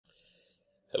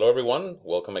Hello everyone,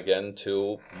 welcome again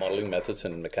to Modeling Methods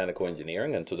in Mechanical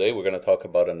Engineering, and today we're going to talk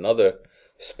about another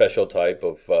special type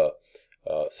of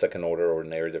second order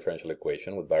ordinary differential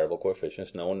equation with variable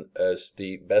coefficients known as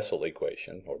the Bessel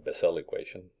equation, or Bessel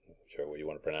equation, whichever way you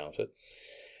want to pronounce it.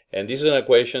 And this is an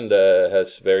equation that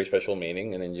has very special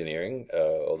meaning in engineering,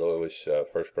 although it was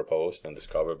first proposed and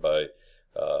discovered by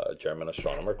a German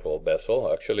astronomer called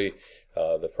Bessel. Actually,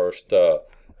 the first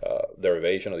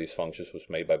derivation of these functions was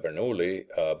made by Bernoulli,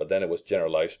 but then it was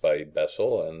generalized by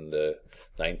Bessel in the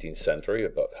 19th century,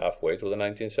 about halfway through the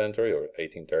 19th century, or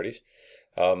 1830s.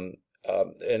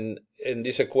 And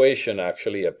this equation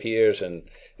actually appears in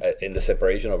the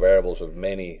separation of variables of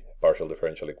many partial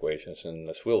differential equations, and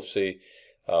as we'll see,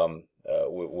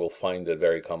 we'll find it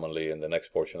very commonly in the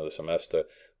next portion of the semester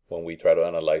when we try to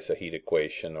analyze a heat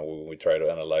equation, or when we try to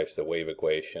analyze the wave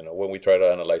equation, or when we try to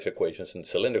analyze equations in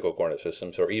cylindrical coordinate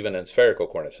systems, or even in spherical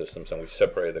coordinate systems, and we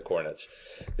separate the coordinates.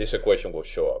 This equation will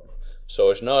show up. So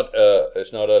it's not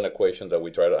an equation that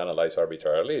we try to analyze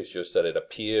arbitrarily. It's just that it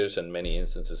appears in many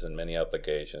instances, in many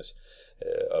applications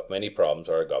of many problems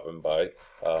that are governed by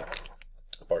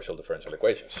partial differential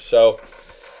equations. So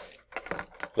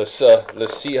let's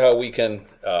see how we can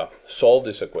solve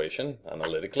this equation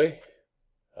analytically.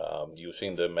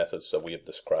 Using the methods that we have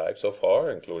described so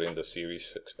far, including the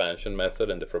series expansion method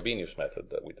and the Frobenius method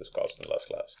that we discussed in last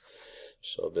class.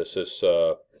 So this is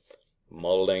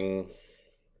modeling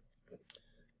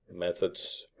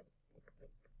methods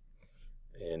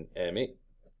in ME.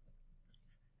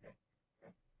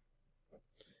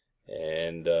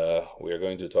 And we are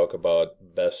going to talk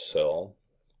about Bessel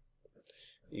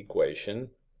equation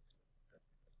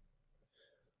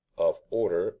of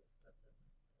order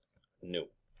nu.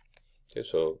 Okay,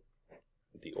 so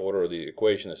the order of the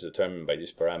equation is determined by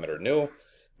this parameter nu,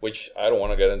 which I don't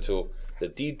want to get into the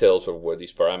details of where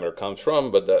this parameter comes from,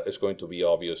 but that is going to be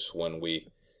obvious when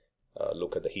we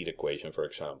look at the heat equation, for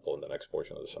example, in the next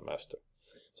portion of the semester.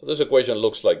 So this equation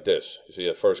looks like this. You see,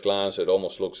 at first glance, it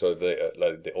almost looks like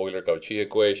the Euler-Cauchy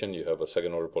equation. You have a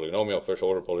second-order polynomial,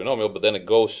 first-order polynomial, but then it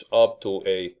goes up to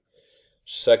a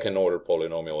second-order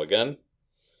polynomial again,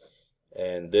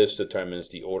 and this determines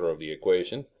the order of the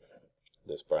equation,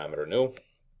 this parameter nu.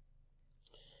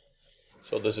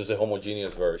 So this is a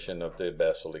homogeneous version of the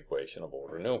Bessel equation of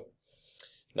order nu.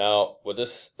 Now, what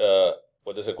this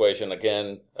equation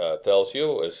again tells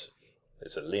you is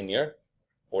it's a linear,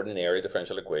 ordinary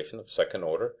differential equation of second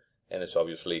order, and it's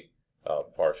obviously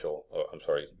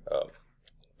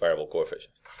variable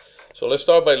coefficient. So let's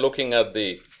start by looking at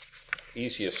the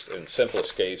easiest and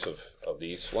simplest case of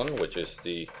these one, which is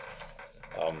the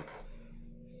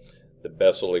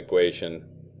Bessel equation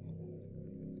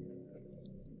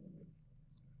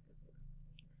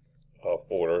of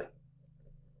order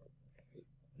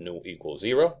nu equals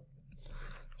 0.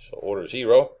 So order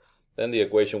 0, then the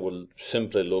equation will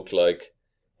simply look like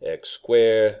x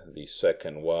squared, the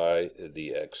second y,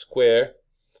 the x squared,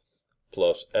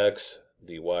 plus x,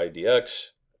 dy dx,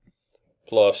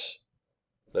 plus,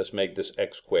 let's make this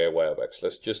x squared y of x.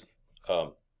 Let's just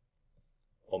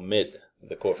omit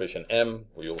the coefficient m.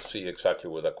 You'll see exactly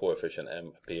where that coefficient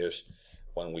m appears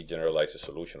when we generalize the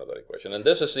solution of that equation. And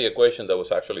this is the equation that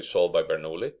was actually solved by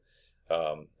Bernoulli,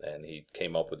 and he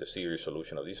came up with the series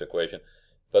solution of this equation.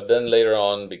 But then later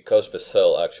on, because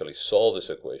Bessel actually solved this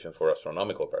equation for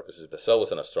astronomical purposes, Bessel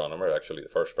was an astronomer, actually the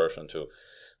first person to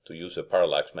use the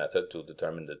parallax method to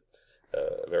determine the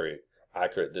very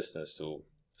accurate distance to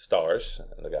stars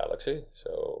in the galaxy.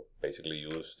 So basically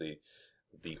use the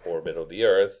orbit of the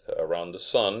Earth around the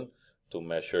Sun to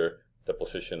measure the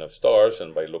position of stars,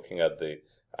 and by looking at the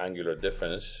angular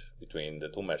difference between the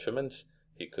two measurements,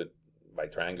 he could, by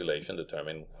triangulation,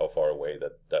 determine how far away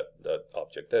that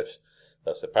object is.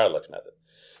 That's the parallax method.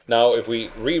 Now, if we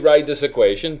rewrite this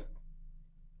equation,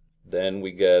 then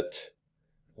we get,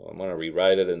 well, I'm going to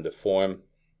rewrite it in the form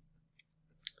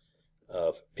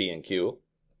of P and Q.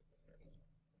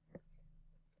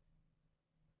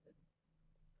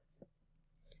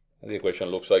 And the equation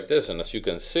looks like this, and as you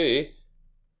can see,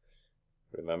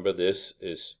 remember this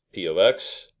is P of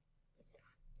x,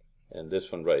 and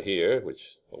this one right here,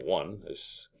 which 1,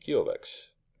 is Q of x.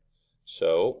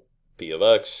 So P of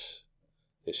x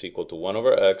is equal to 1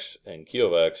 over x, and Q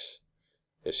of x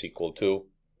is equal to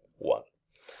 1.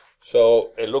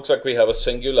 So it looks like we have a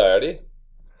singularity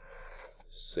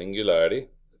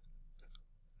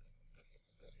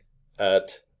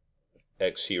at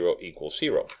x0 equals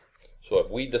 0. So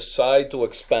if we decide to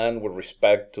expand with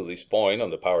respect to this point on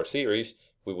the power series,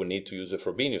 we would need to use the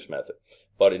Frobenius method.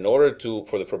 But in order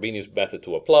for the Frobenius method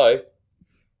to apply,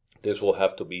 this will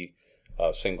have to be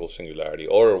a single singularity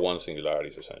or one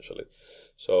singularities essentially.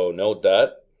 So note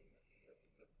that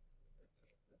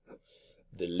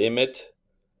the limit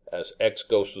as x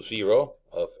goes to 0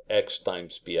 of x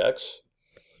times px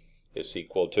is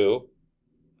equal to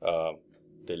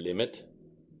the limit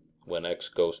when x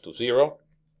goes to 0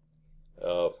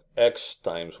 of x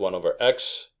times 1 over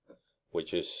x,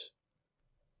 which is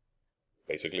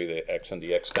basically the x and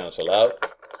the x cancel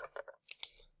out,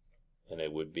 and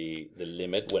it would be the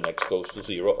limit when x goes to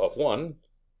 0 of 1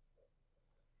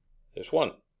 is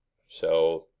 1.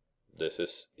 So this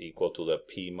is equal to the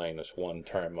p minus 1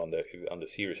 term on the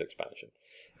series expansion,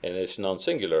 and it's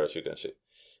non-singular, as you can see.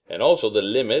 And also the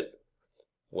limit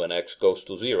when x goes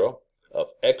to 0 of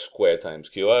x squared times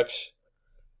qx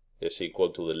is equal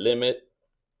to the limit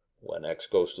when x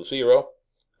goes to 0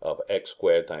 of x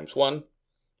squared times 1,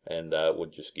 and that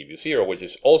would just give you 0, which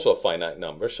is also a finite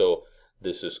number. So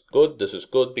this is good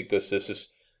because this is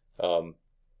a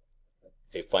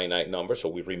finite number. So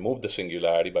we remove the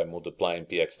singularity by multiplying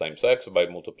px times x, by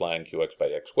multiplying qx by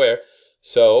x squared.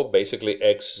 So basically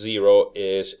x0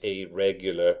 is a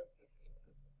regular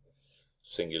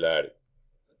singularity.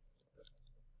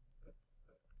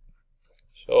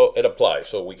 So it applies.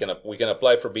 So we can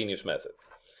apply Frobenius method.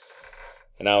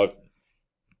 And now if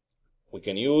we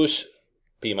can use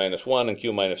p minus 1 and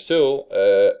q minus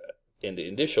 2 in the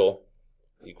initial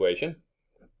equation.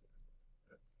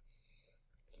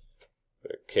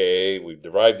 Okay, we've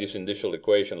derived this initial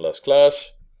equation last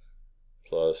class,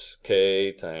 plus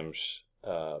k times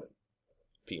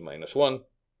p minus 1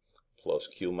 plus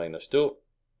q minus 2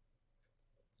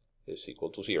 is equal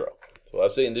to 0. So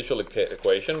that's the initial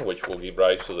equation, which will give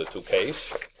rise to the two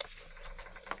k's.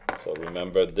 So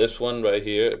remember, this one right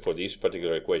here for this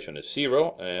particular equation is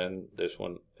 0, and this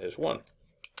one is 1.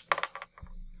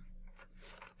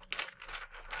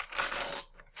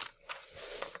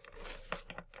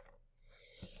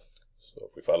 So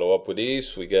if we follow up with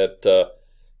these, we get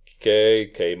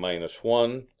k minus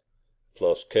 1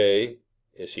 plus k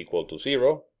is equal to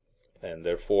 0, and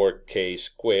therefore k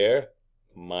squared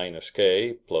minus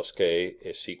k plus k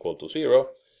is equal to 0,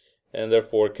 and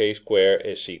therefore k squared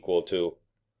is equal to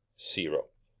 0,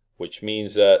 which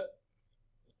means that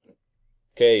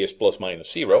k is plus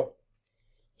minus 0,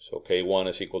 so k1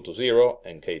 is equal to 0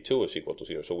 and k2 is equal to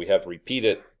 0. So we have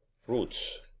repeated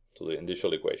roots to the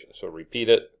initial equation. So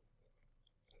repeated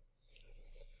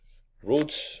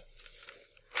roots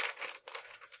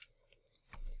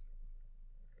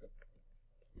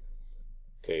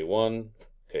k1,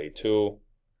 k2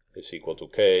 is equal to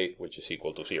k, which is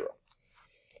equal to 0.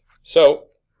 So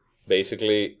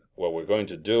basically what we're going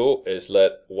to do is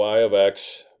let y of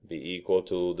x be equal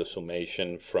to the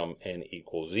summation from n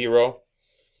equals 0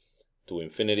 to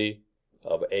infinity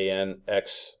of an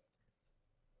x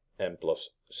n plus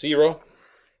 0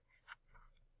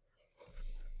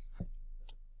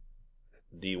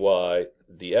 dy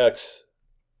dx,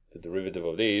 the derivative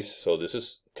of these, so this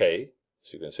is k,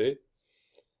 as you can see,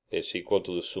 is equal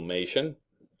to the summation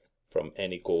from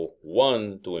n equal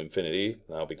 1 to infinity.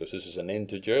 Now, because this is an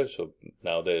integer, so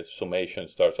now the summation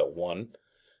starts at 1.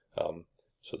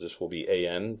 So this will be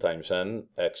an times n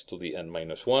x to the n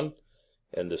minus 1.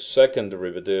 And the second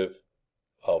derivative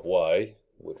of y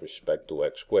with respect to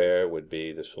x squared would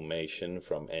be the summation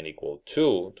from n equal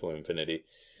 2 to infinity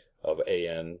of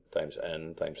an times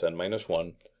n minus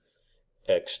 1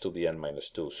 x to the n minus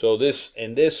 2. So this,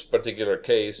 in this particular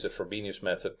case, the Frobenius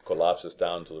method collapses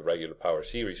down to the regular power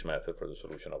series method for the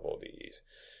solution of ODEs.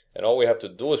 And all we have to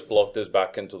do is plug this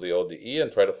back into the ODE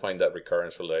and try to find that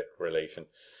recurrence relation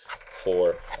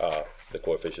for the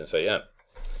coefficients an.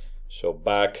 So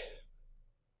back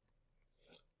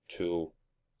to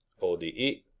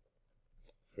ODE.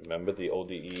 Remember, the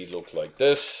ODE looked like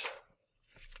this.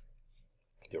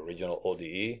 The original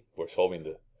ODE, we're solving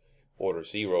the order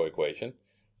 0 equation.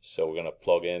 So we're going to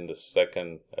plug in the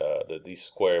second, the d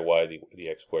squared y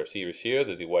dx squared series here,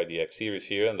 the dy dx series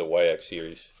here, and the yx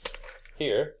series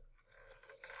here.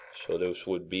 So this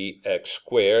would be x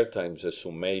squared times the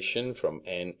summation from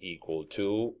n equal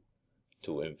 2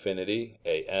 to infinity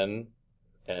an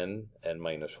n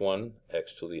minus 1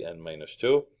 x to the n minus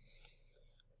 2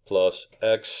 plus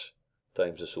x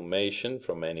times the summation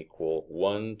from n equal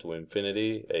 1 to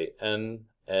infinity an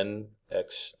n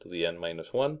x to the n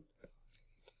minus 1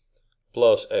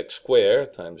 plus x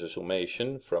squared times the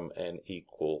summation from n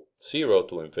equal 0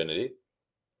 to infinity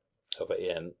of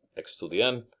an x to the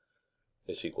n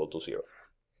is equal to 0.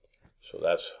 So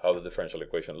that's how the differential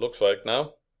equation looks like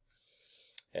now.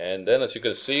 And then, as you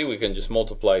can see, we can just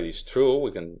multiply these through.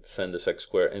 We can send this x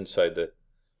squared inside the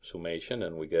summation,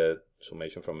 and we get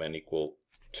summation from n equal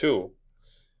 2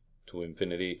 to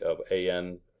infinity of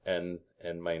an n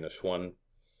minus 1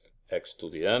 x to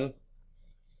the n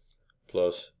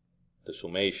plus the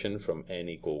summation from n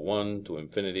equal 1 to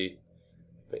infinity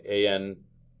by an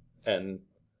n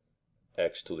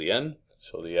x to the n.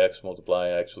 So the x multiply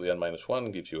x to the n minus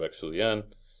 1 gives you x to the n.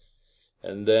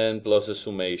 And then plus the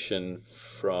summation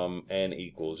from n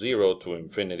equals 0 to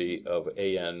infinity of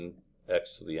an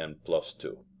x to the n plus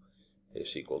 2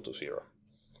 is equal to 0.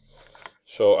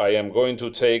 So I am going to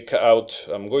take out,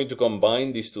 I'm going to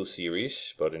combine these two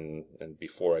series, but and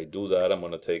before I do that, I'm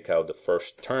going to take out the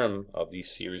first term of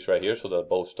these series right here, so that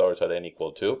both starts at n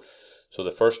equal 2. So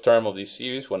the first term of this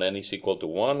series, when n is equal to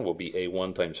 1, will be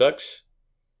a1 times x.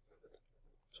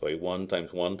 So a1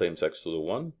 times 1 times x to the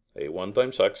 1, a1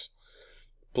 times x,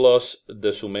 plus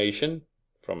the summation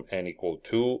from n equal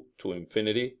 2 to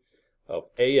infinity of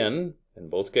an, in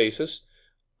both cases,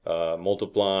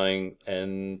 multiplying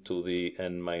n to the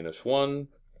n minus 1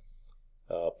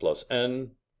 plus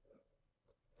n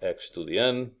x to the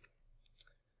n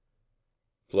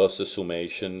plus the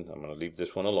summation, I'm going to leave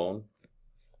this one alone,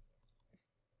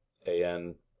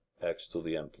 an x to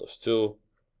the n plus 2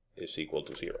 is equal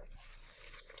to 0.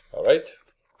 All right.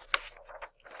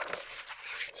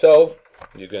 So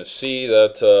you can see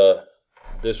that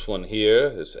this one here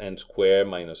is n squared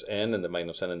minus n, and the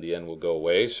minus n and the n will go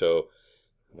away. So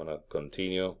I'm going to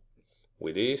continue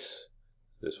with this.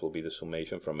 This will be the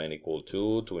summation from n equal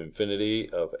 2 to infinity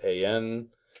of an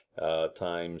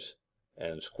times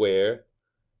n squared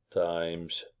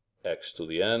times x to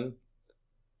the n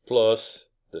plus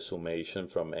the summation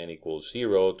from n equals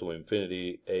 0 to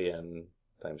infinity an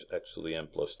times x to the n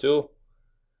plus 2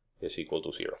 is equal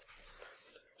to 0.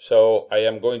 So I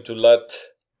am going to let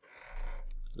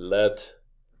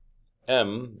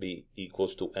m be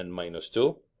equals to n minus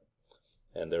 2,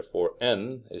 and therefore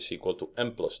n is equal to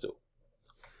n plus 2.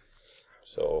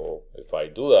 So if I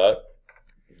do that,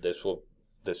 this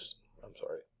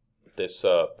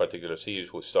particular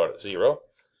series will start at 0.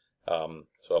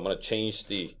 So I'm going to change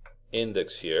the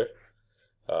index here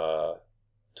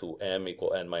to m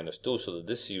equal n minus 2, so that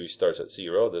this series starts at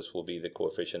 0. This will be the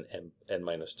coefficient n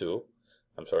minus 2.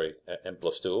 I'm sorry, n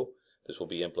plus 2. This will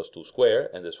be n plus 2 squared,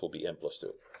 and this will be n plus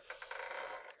 2.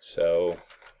 So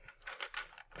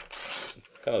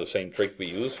kind of the same trick we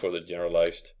use for the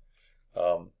generalized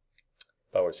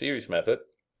power series method.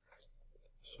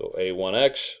 So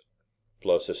a1x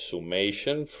plus a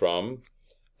summation from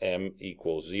m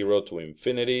equals 0 to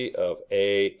infinity of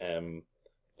am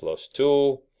plus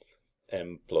 2,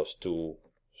 m plus 2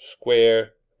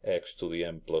 squared, x to the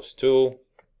n plus 2,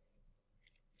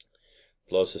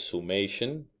 plus a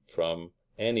summation from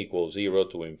n equals 0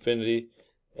 to infinity,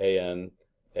 an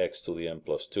x to the n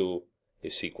plus 2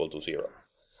 is equal to 0.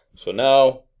 So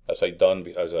now, as I've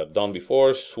done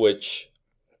before, switch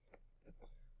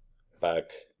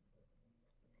back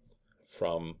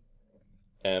from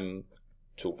m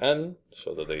to n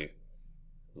so that they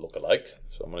look alike.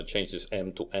 So I'm going to change this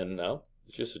m to n now.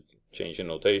 It's just a change in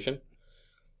notation.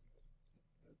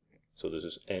 So this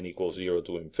is n equals 0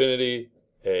 to infinity,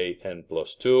 an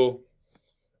plus 2,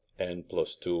 n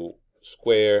plus 2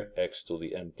 squared, x to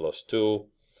the n plus 2,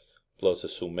 plus a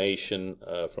summation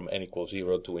from n equals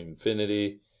 0 to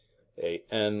infinity,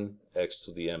 an x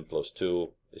to the n plus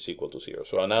 2 is equal to 0.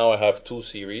 So now I have two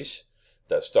series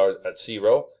that start at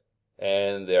 0,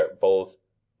 and they're both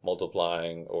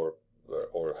multiplying or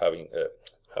having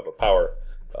have a power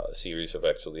series of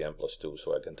x to the n plus 2,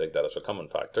 so I can take that as a common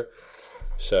factor.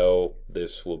 So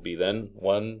this will be then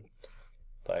 1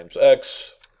 times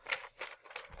x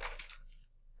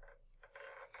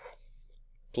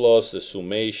plus the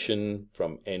summation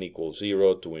from n equals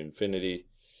 0 to infinity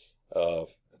of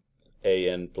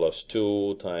an plus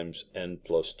 2 times n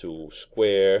plus 2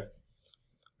 squared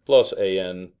plus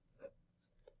an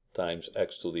times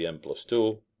x to the n plus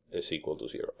 2 is equal to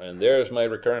 0. And there's my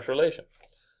recurrence relation.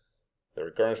 The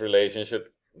recurrence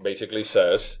relationship basically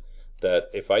says that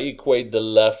if I equate the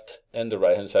left and the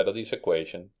right hand side of this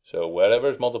equation, so whatever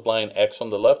is multiplying x on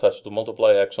the left has to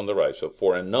multiply x on the right. So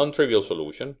for a non-trivial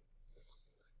solution,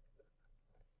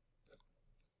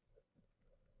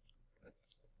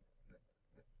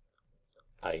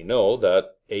 I know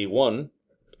that a1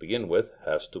 to begin with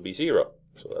has to be 0.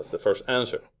 So that's the first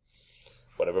answer.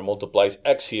 Whatever multiplies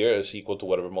x here is equal to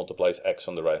whatever multiplies x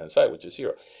on the right hand side, which is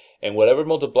 0. And whatever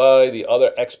multiply the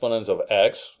other exponents of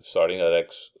x, starting at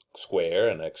x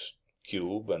squared and x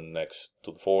cubed and x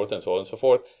to the fourth and so on and so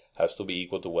forth, has to be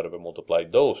equal to whatever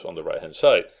multiplied those on the right hand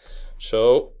side.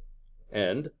 So,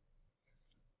 and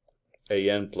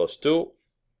an plus 2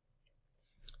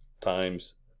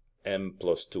 times m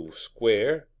plus 2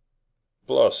 squared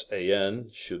plus an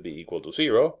should be equal to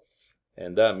 0.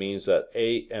 And that means that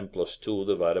an plus 2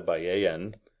 divided by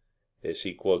an is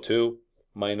equal to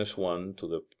minus 1 to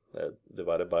the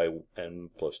divided by n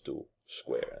plus 2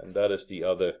 square. And that is the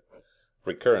other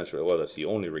recurrence, well, that's the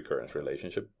only recurrence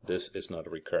relationship. This is not a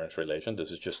recurrence relation,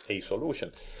 this is just a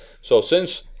solution. So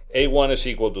since a1 is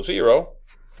equal to 0,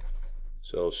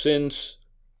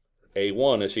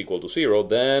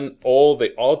 then all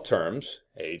the odd terms,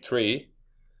 a3,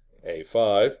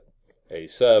 a5,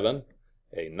 a7,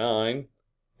 a9,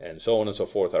 and so on and so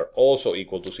forth, are also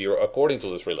equal to 0 according to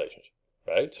this relationship,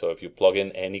 right? So if you plug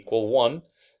in n equal 1,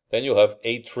 then you have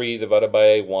a3 divided by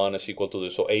a1 is equal to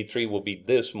this. So a3 will be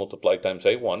this multiplied times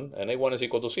a1, and a1 is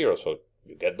equal to 0, so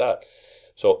you get that.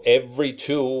 So every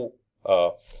two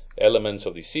elements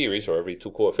of the series, or every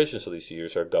two coefficients of the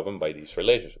series, are governed by these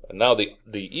relationships. And now the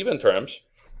even terms,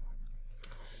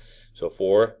 so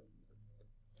for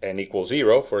n equals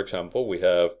 0, for example, we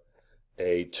have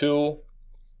a2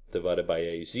 divided by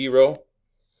a0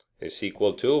 is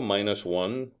equal to minus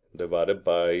 1 divided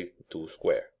by 2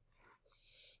 squared.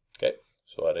 Okay,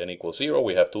 so at n equals 0,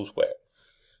 we have 2 squared.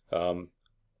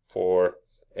 For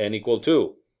n equal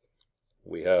 2,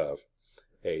 we have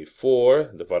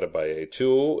a4 divided by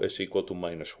a2 is equal to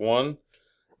minus 1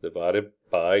 divided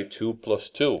by 2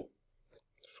 plus 2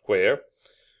 square,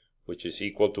 which is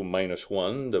equal to minus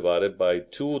 1 divided by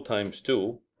 2 times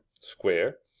 2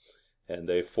 square. And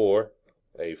therefore,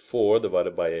 a4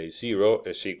 divided by a0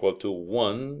 is equal to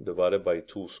 1 divided by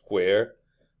 2 square,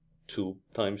 2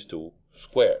 times 2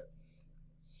 square.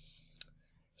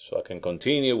 So I can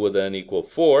continue with n equal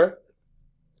 4,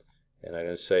 and I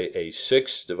can say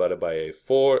a6 divided by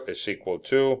a4 is equal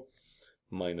to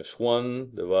minus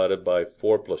 1 divided by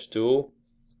 4 plus 2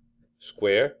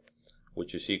 square,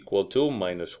 which is equal to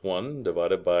minus 1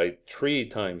 divided by 3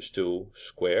 times 2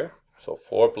 square. So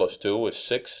 4 plus 2 is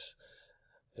 6.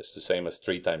 It's the same as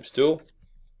 3 times 2.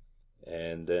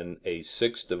 And then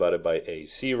a6 divided by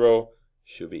a0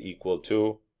 should be equal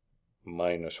to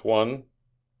minus 1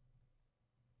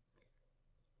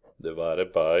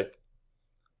 divided by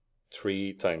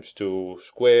 3 times 2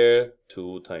 square,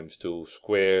 2 times 2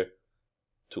 square,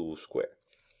 2 square,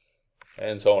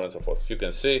 and so on and so forth. You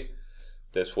can see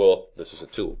this is a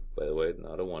 2, by the way,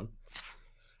 not a 1.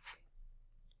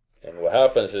 And what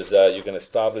happens is that you can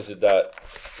establish that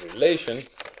relation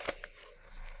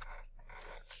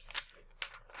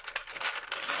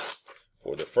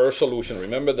for the first solution.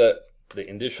 Remember that the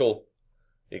initial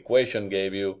equation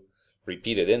gave you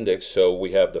repeated index, so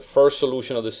we have the first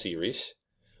solution of the series,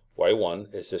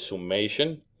 y1, is the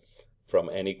summation from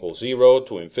n equals 0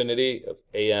 to infinity of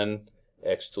an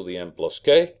x to the n plus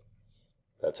k.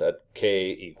 That's at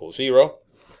k equals 0.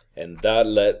 And that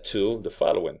led to the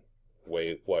following.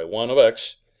 y1 of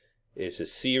x is a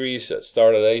series that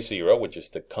started at a0, which is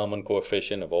the common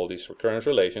coefficient of all these recurrence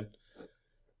relations,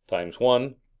 times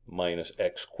 1 minus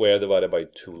x squared divided by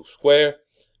 2 squared,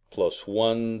 plus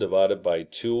 1 divided by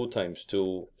 2 times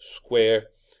 2 square,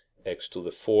 x to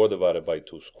the 4 divided by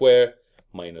 2 square,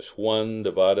 minus 1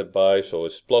 divided by, so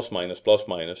it's plus minus,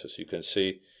 as you can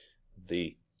see,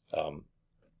 the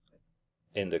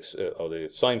index of the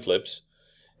sign flips,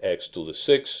 x to the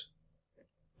 6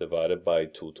 divided by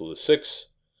 2 to the 6,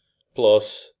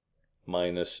 plus,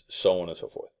 minus, so on and so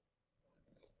forth.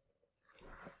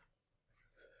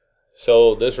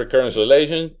 So this recurrence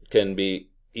relation can be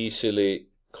easily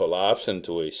collapsed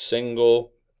into a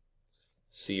single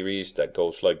series that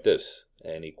goes like this.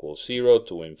 N equals 0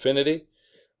 to infinity,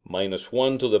 minus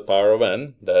 1 to the power of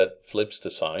n, that flips the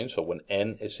sign. So when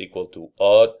n is equal to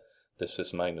odd, this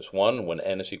is minus 1. When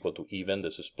n is equal to even,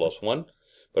 this is plus 1.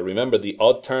 But remember, the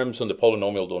odd terms in the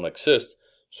polynomial don't exist,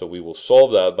 so we will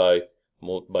solve that by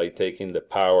taking the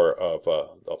power of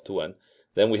 2n.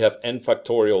 Then we have n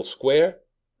factorial square,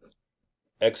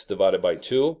 x divided by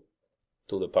 2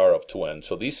 to the power of 2n.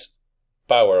 So this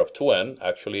power of 2n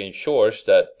actually ensures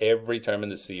that every term in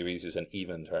the series is an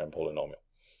even term polynomial.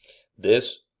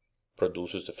 This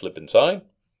produces the flipping sign,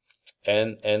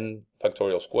 and n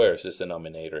factorial square is this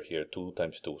denominator here, 2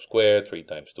 times 2 squared, 3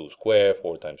 times 2 squared,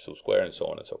 4 times 2 squared, and so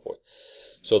on and so forth.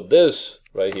 So this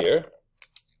right here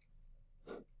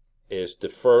is the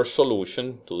first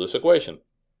solution to this equation.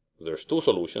 There's two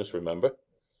solutions, remember.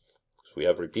 So we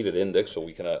have repeated index, so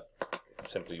we cannot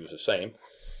simply use the same.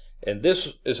 And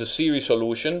this is a series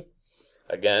solution.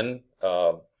 Again,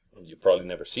 you've probably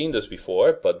never seen this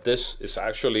before, but this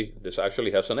actually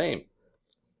has a name.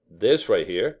 This right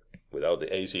here, without the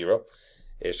a0,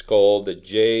 is called the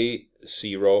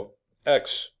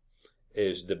J0x.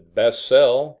 Is the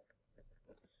Bessel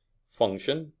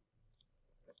function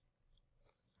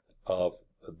of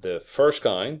the first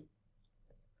kind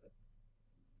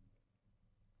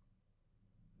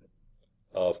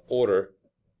of order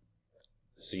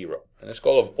 0. And it's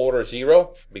called of order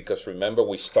 0 because remember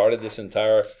we started this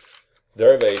entire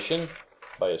derivation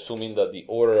by assuming that the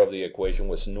order of the equation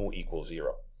was nu equals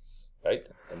 0, right?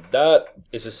 And that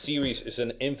is a series, is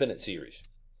an infinite series.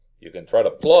 You can try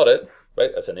to plot it,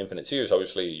 right, as an infinite series.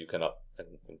 Obviously, you cannot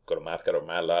go to MathCAD or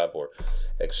MATLAB or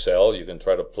Excel. You can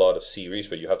try to plot a series,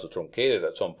 but you have to truncate it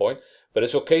at some point. But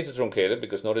it's okay to truncate it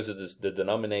because notice that the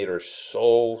denominator is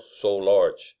so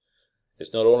large.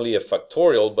 It's not only a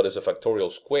factorial, but it's a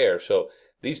factorial square. So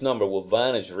these numbers will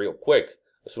vanish real quick.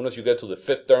 As soon as you get to the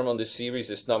fifth term on this series,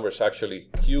 this number is actually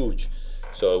huge.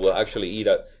 So it will actually eat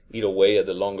away at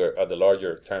the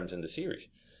larger terms in the series.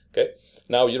 Okay.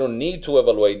 Now you don't need to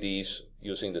evaluate these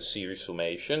using the series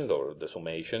summation or the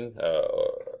summation.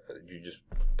 You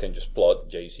can just plot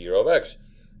J0 of x.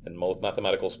 In most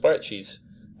mathematical spreadsheets,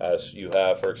 as you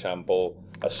have, for example,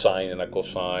 a sine and a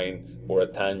cosine, or a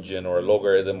tangent, or a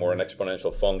logarithm, or an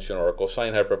exponential function, or a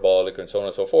cosine hyperbolic, and so on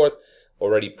and so forth,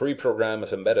 already pre-programmed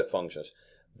as embedded functions.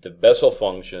 The Bessel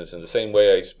functions, in the same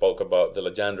way I spoke about the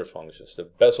Legendre functions, the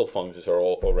Bessel functions are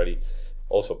already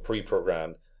also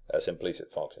pre-programmed as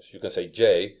implicit functions. You can say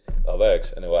J of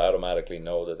x, and it will automatically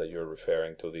know that you're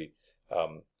referring to the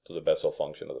Bessel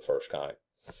function of the first kind.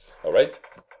 All right.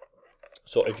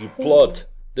 So if you plot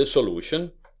this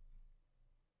solution,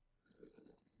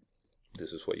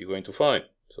 this is what you're going to find.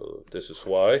 So this is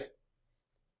y.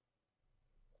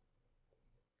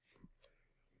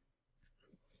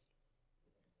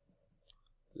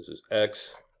 This is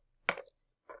x.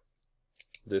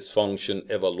 This function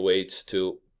evaluates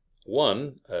to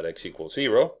 1 at x equals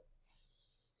 0.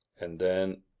 And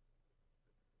then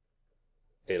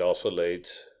it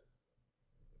oscillates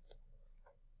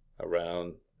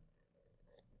around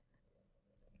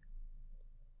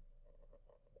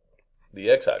the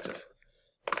x-axis.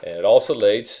 And it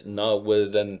oscillates not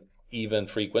with an even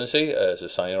frequency as a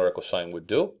sine or a cosine would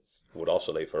do. It would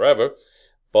oscillate forever.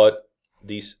 But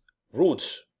these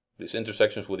roots, these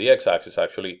intersections with the x-axis,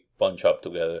 actually bunch up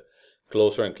together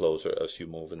closer and closer as you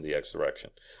move in the x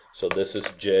direction. So this is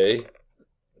J0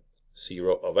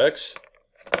 of x.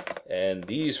 And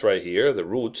these right here, the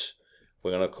roots,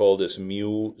 we're going to call this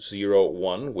mu 0,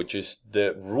 1, which is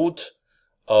the root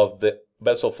of the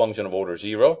Bessel function of order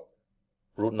 0,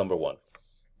 root number 1.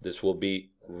 This will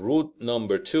be root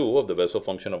number 2 of the Bessel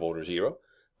function of order 0.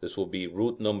 This will be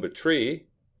root number 3.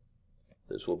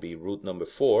 This will be root number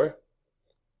 4.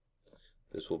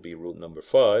 This will be root number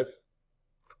 5.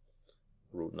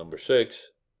 Root number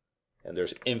 6. And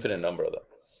there's infinite number of them.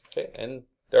 Okay, and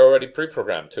they're already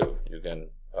pre-programmed too. You can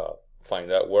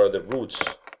find out where are the roots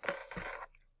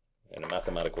in a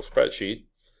mathematical spreadsheet.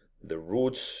 The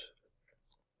roots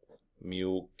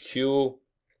mu q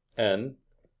n,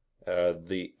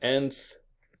 the nth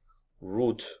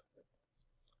root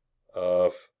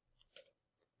of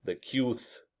the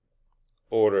qth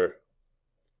order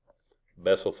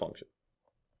Bessel function.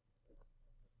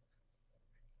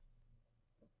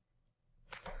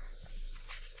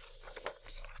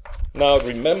 Now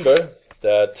remember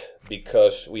that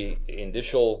because the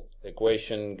initial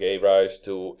equation gave rise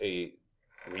to a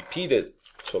repeated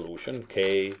solution,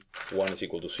 k1 is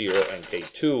equal to 0 and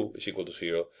k2 is equal to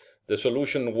 0, the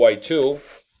solution y2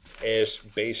 is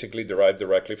basically derived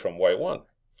directly from y1.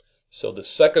 So the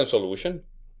second solution,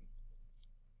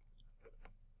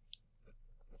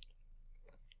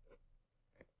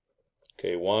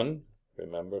 k1,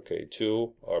 remember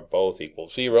k2 are both equal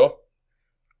 0.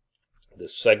 The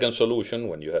second solution,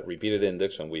 when you have repeated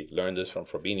index, and we learned this from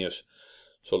Frobenius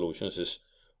solutions, is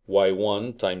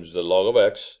y1 times the log of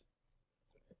x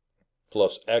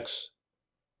plus x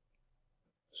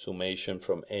summation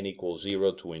from n equals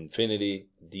 0 to infinity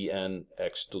dn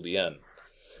x to the n.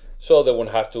 So they would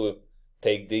have to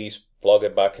take these, plug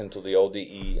it back into the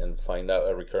ODE, and find out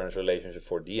a recurrence relationship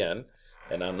for dn.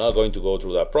 And I'm not going to go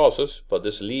through that process, but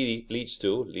this leading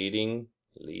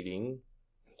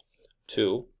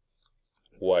to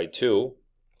y2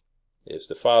 is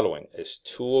the following: is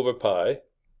 2 over pi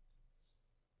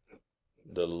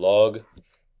the log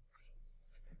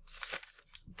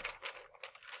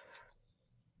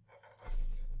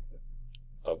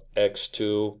of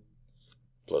x2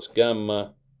 plus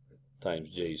gamma times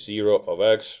j0 of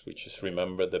x, which is,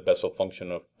 remember, the Bessel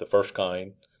function of the first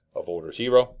kind of order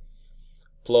 0,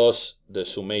 plus the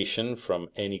summation from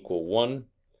n equal 1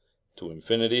 to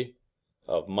infinity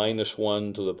of minus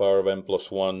 1 to the power of n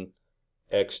plus 1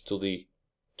 x to the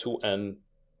 2n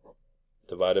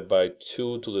divided by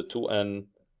 2 to the 2n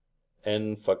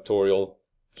n factorial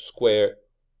square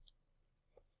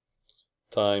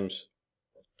times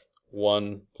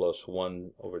 1 plus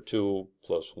 1 over 2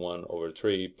 plus 1 over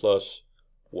 3 plus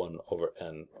 1 over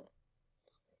n.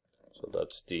 So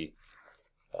that's the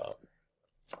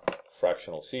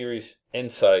fractional series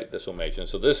inside the summation.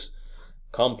 So this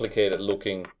complicated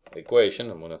looking equation,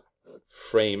 I'm going to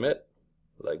frame it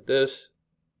like this.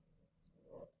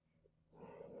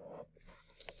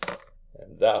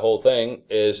 And that whole thing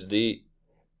is the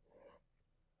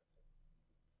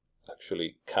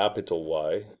actually capital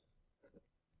Y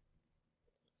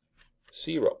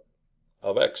 0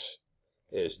 of x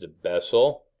is the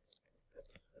Bessel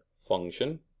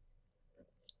function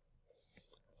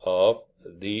of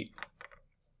the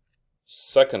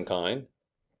second kind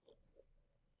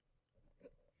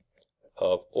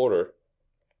of order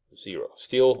 0.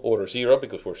 Still order 0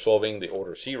 because we're solving the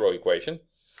order 0 equation.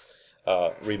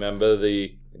 Remember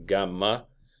the gamma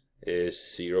is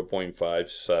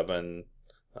 0.57.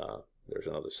 There's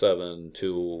another 7,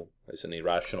 2. It's an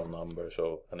irrational number,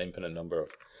 so an infinite number of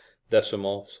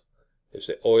decimals. It's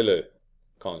the Euler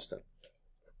constant.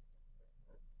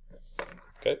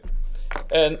 Okay,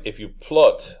 and if you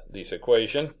plot this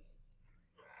equation,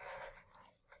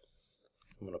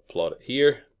 I'm going to plot it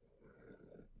here.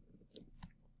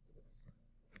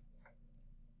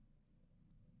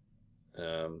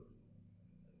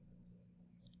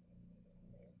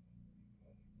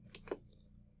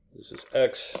 This is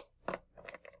x.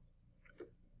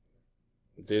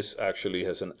 This actually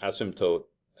has an asymptote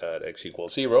at x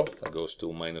equals 0. That goes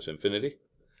to minus infinity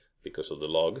because of the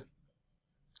log.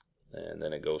 And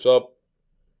then it goes up.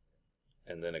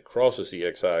 And then it crosses the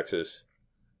x-axis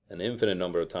an infinite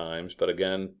number of times. But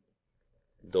again,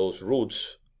 those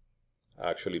roots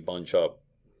actually bunch up.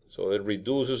 So it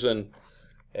reduces in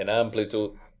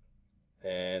amplitude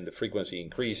and the frequency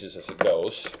increases as it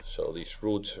goes. So these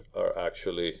roots are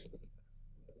actually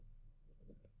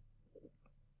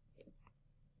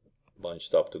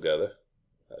bunched up together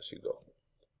as you go.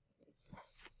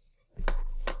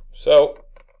 So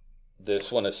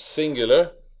this one is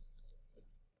singular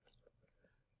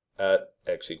at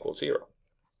x equals 0.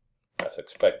 As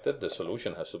expected, the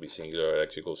solution has to be singular at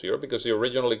x equals 0 because the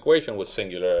original equation was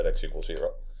singular at x equals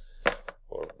 0.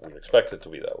 Or we expect it to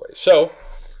be that way. So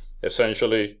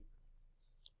essentially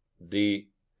the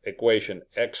equation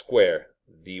x squared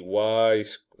the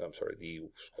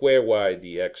square y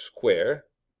dx square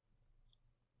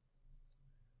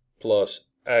plus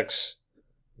x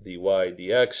dy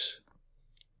dx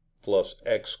plus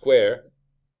x squared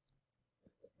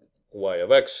y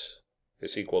of x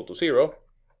is equal to 0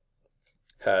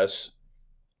 has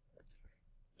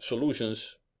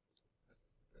solutions.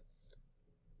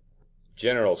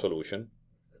 General solution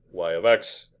y of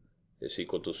x is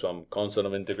equal to some constant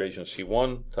of integration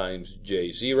c1 times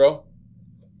j0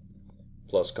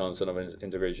 plus constant of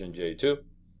integration j2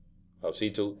 of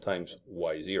c2 times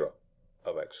y0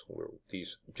 of x, where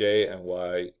these j and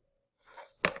y,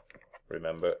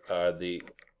 remember, are the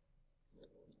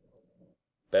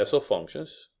Bessel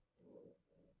functions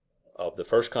of the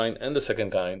first kind and the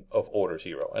second kind of order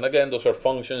 0. And again, those are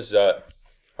functions that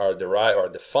are derived or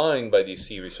defined by these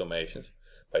series summations,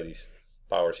 by these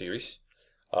power series,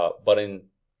 but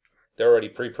they're already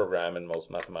pre-programmed in most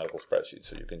mathematical spreadsheets,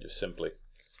 so you can just simply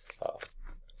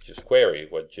just query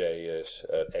what j is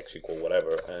at x equal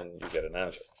whatever, and you get an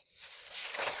answer.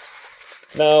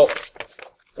 Now,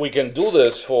 we can do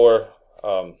this for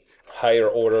higher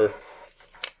order,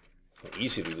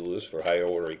 easy to do this for higher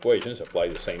order equations, apply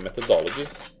the same methodology.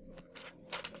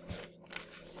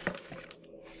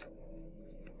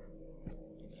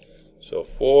 So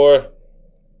for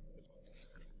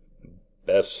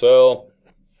Bessel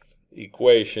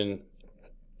equation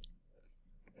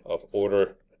of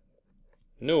order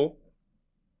nu,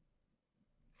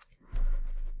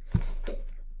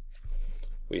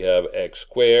 we have x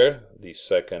squared, the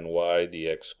second y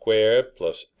dx squared,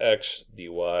 plus x dy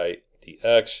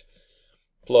dx,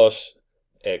 plus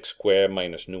x squared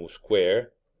minus nu squared,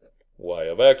 y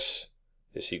of x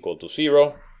is equal to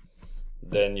 0.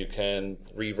 Then you can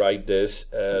rewrite this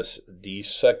as the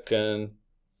second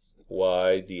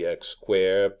y dx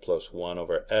squared plus 1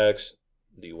 over x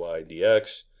dy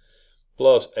dx,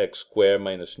 plus x squared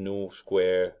minus nu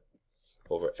squared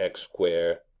over x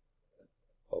squared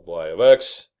of y of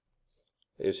x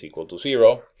is equal to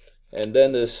 0. And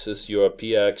then this is your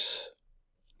px,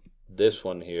 this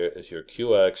one here is your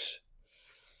qx,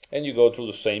 and you go through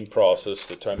the same process,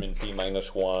 determine p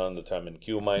minus 1, determine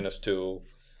q minus 2,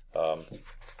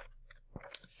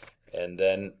 and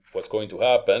then what's going to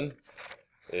happen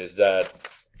is that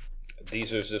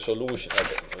these is the solution.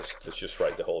 Okay, let's just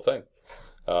write the whole thing.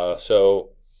 So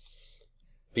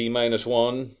p minus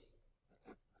 1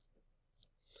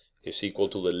 is equal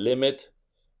to the limit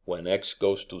when x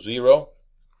goes to 0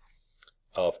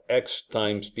 of x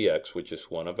times px, which is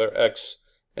 1 over x,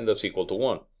 and that's equal to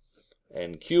 1.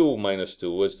 And q minus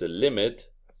 2 is the limit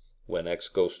when x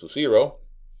goes to 0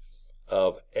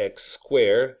 of x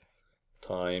squared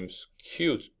times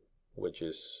q, which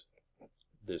is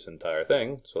this entire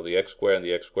thing. So the x squared and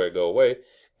the x squared go away,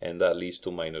 and that leads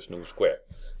to minus nu squared.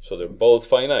 So they're both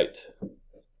finite.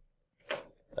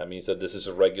 That means that this is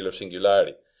a regular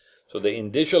singularity. So the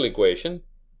initial equation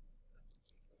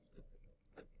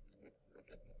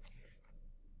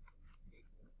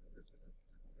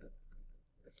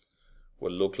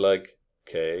will look like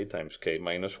k times k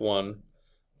minus 1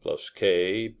 plus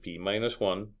k p minus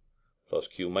 1 plus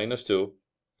q minus 2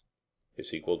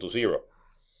 is equal to 0.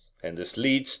 And this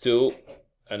leads to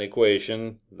an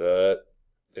equation that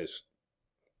is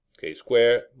k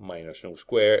squared minus nu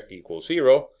squared equals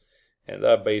 0. And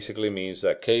that basically means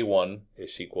that k1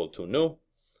 is equal to nu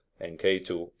and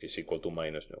k2 is equal to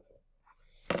minus nu.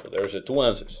 So there's the two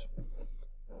answers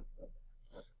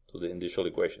to the initial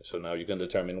equation. So now you can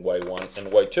determine y1 and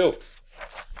y2.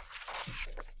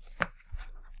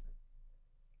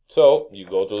 So you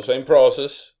go through the same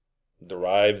process,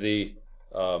 derive the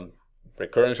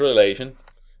recurrence relation,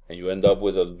 and you end up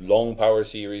with a long power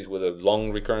series with a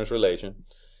long recurrence relation.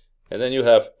 And then you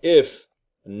have if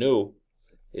nu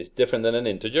is different than an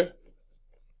integer.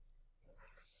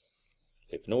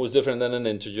 If nu is different than an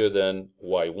integer, then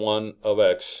y1 of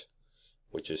x,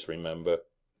 which is, remember,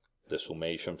 the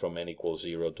summation from n equals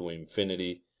 0 to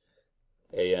infinity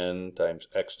an times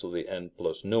x to the n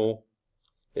plus nu,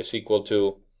 is equal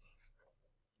to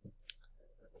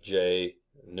j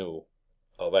nu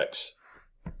of x.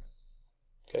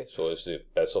 Okay, so it's the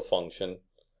Bessel function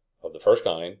of the first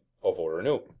kind of order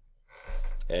nu.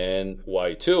 And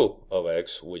y2 of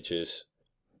x, which is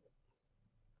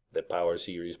the power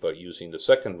series but using the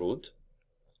second root,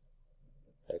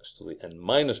 x to the n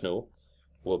minus nu,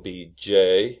 will be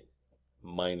j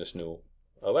minus nu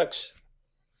of x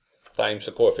times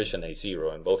the coefficient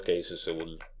a0. In both cases,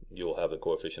 you'll have the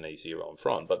coefficient a0 in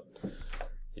front, but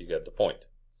you get the point.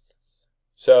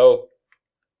 So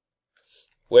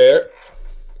where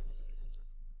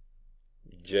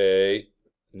j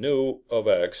nu of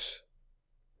x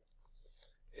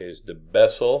is the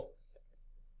Bessel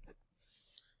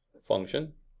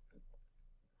function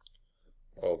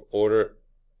of order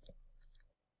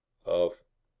of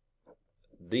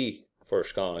the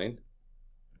first kind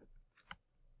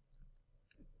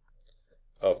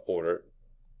of order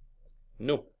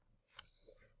nu.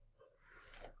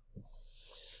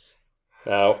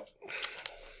 Now,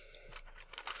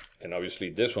 and obviously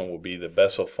this one will be the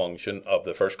Bessel function of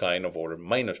the first kind of order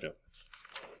minus nu.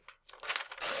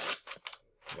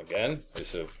 Again,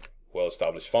 it's a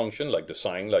well-established function like the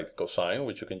sine, like the cosine,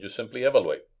 which you can just simply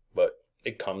evaluate, but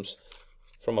it comes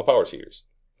from a power series.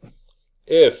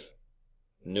 If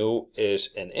nu is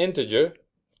an integer,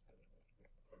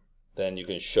 then you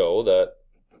can show that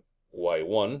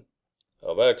y1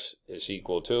 of x is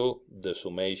equal to the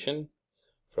summation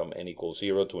from n equals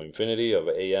 0 to infinity of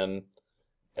an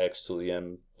x to the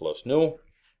n plus nu.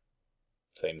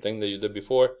 Same thing that you did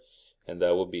before, and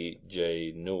that would be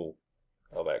j nu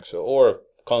of x, or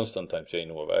constant times j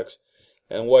nu of x.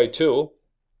 And y2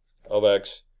 of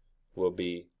x will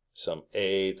be some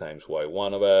a times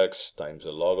y1 of x times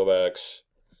the log of x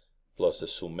plus the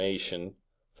summation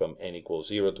from n equals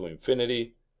 0 to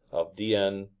infinity of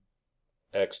dn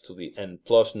x to the n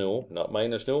plus nu, not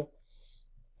minus nu,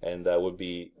 and that would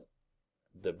be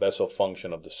the Bessel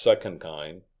function of the second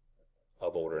kind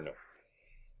of order nu,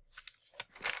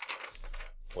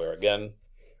 where again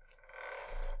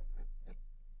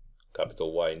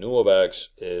capital Y nu of x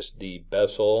is the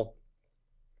Bessel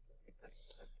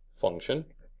function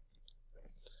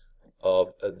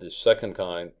of the second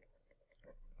kind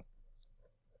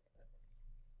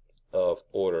of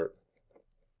order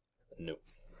nu.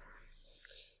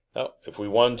 Now, if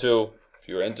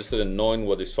you're interested in knowing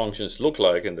what these functions look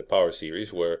like in the power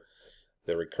series, where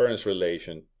the recurrence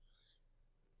relation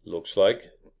looks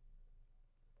like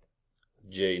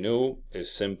j nu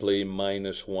is simply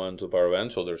minus 1 to the power of n,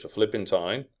 so there's a flipping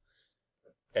sign,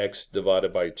 x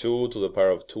divided by 2 to the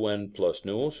power of 2n plus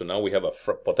nu. So now we have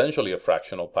potentially a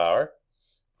fractional power,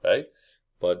 right?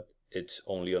 But it's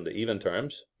only on the even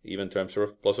terms. Even terms are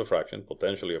plus a fraction,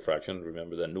 potentially a fraction.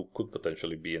 Remember that nu could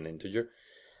potentially be an integer.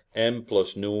 n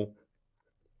plus nu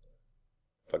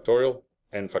factorial,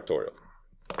 n factorial.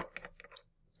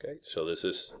 Okay, so this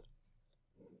is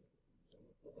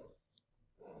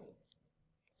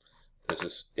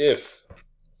if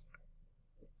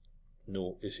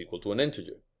nu is equal to an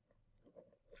integer.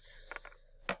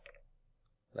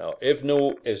 Now, if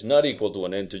nu is not equal to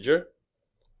an integer,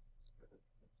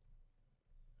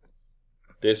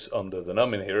 this on the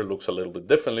denominator looks a little bit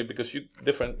differently because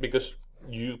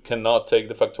you cannot take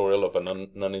the factorial of a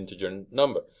non-integer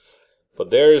number. But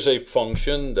there is a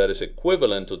function that is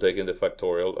equivalent to taking the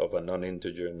factorial of a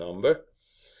non-integer number,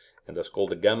 and that's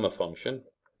called the gamma function,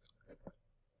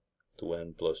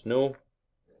 2n plus nu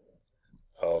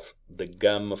of the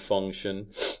gamma function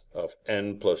of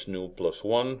n plus nu plus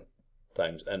 1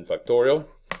 times n factorial.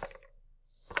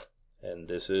 And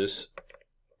this is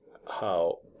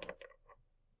how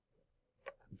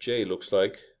j looks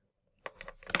like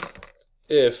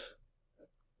if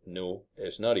nu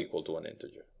is not equal to an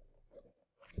integer.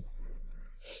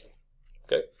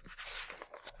 Okay.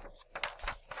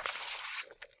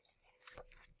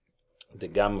 The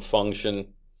gamma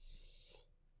function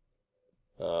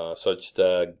such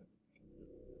that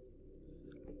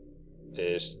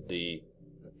is the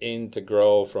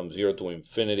integral from 0 to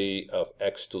infinity of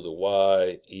x to the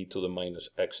y e to the minus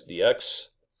x dx.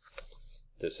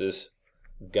 This is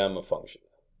gamma function.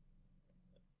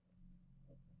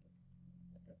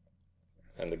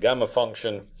 And the gamma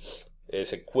function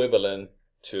is equivalent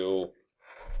to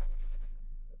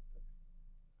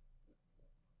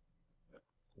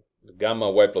the gamma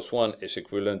y plus 1 is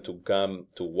equivalent to gamma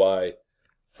to y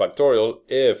factorial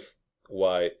if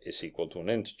y is equal to an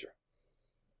integer.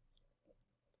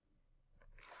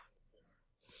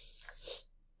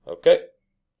 Okay.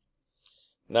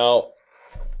 Now,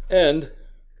 and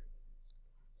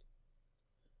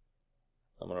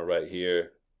I'm going to write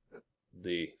here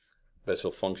the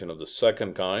Bessel function of the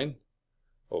second kind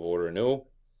of order nu.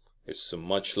 It's a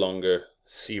much longer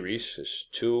series. It's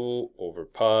 2 over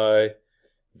pi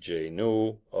j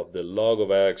nu of the log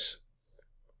of x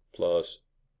plus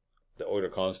the Euler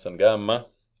constant gamma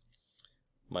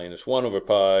minus 1 over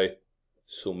pi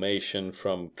summation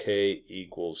from k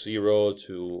equals 0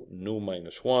 to nu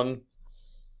minus 1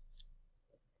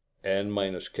 n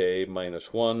minus k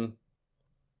minus 1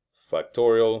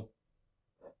 factorial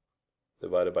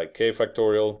divided by k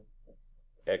factorial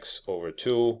x over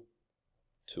 2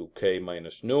 to k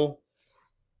minus nu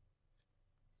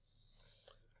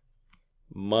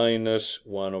minus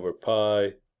 1 over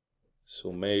pi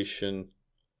summation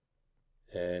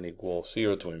n equals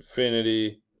 0 to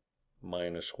infinity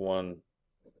minus 1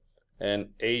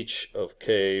 and h of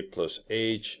k plus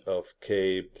h of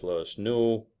k plus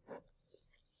nu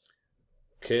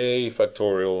k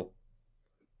factorial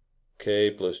k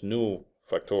plus nu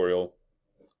factorial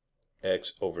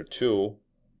x over 2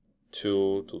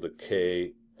 to the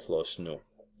k plus nu.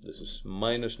 This is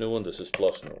minus nu and this is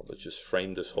plus nu. Let's just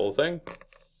frame this whole thing.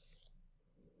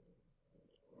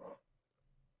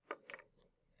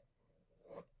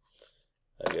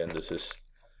 Again, this is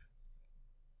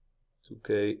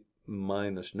 2k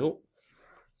minus nu.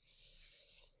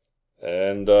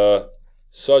 And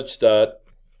such that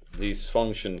this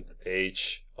function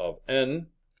h of n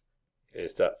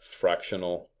is that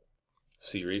fractional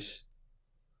series,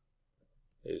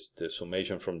 is the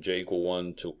summation from j equal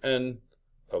 1 to n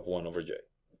of 1 over j.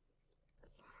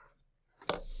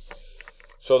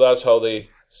 So that's how the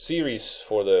series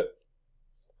for the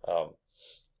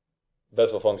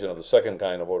Bessel function of the second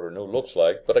kind of order nu looks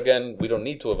like. But again, we don't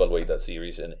need to evaluate that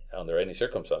series under any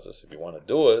circumstances. If you want to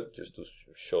do it, just to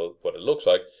show what it looks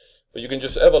like. But you can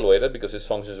just evaluate it because this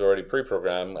function is already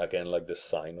pre-programmed, again, like the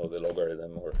sine or the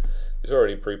logarithm, or it's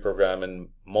already pre-programmed in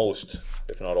most,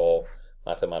 if not all,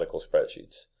 mathematical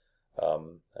spreadsheets.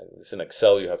 It's in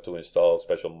Excel, you have to install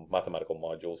special mathematical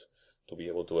modules to be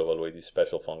able to evaluate these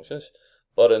special functions.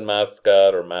 But in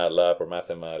MathCAD or MATLAB or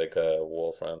Mathematica,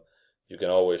 Wolfram, you can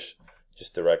always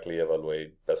just directly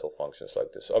evaluate Bessel functions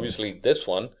like this. Obviously, this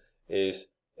one is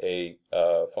a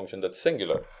function that's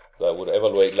singular. That would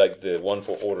evaluate like the one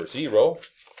for order 0.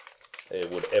 It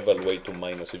would evaluate to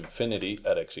minus infinity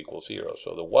at x equals 0.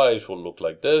 So the y's will look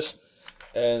like this,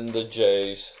 and the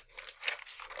j's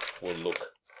will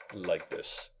look like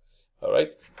this. All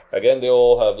right. Again, they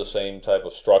all have the same type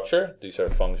of structure. These are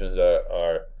functions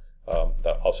that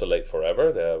that oscillate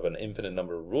forever. They have an infinite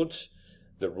number of roots.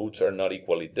 The roots are not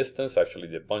equally distanced. Actually,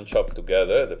 they bunch up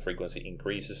together. The frequency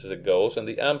increases as it goes, and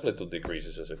the amplitude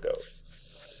decreases as it goes.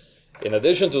 In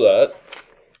addition to that,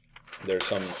 there's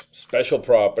some special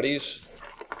properties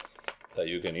that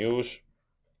you can use.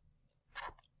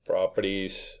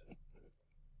 Properties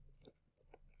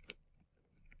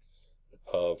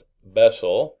of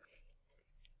Bessel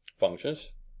functions.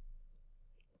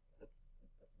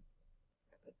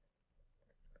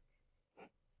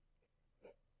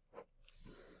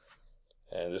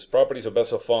 And these properties of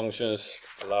Bessel functions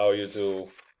allow you to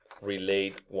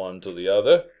relate one to the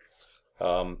other.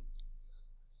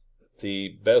 The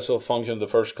Bessel function of the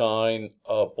first kind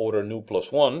of order nu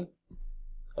plus 1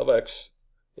 of x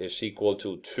is equal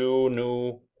to 2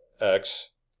 nu x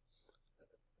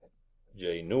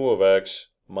j nu of x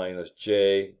minus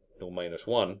j nu minus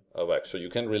 1 of x. So you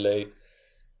can relate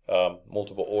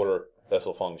multiple order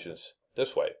Bessel functions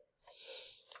this way.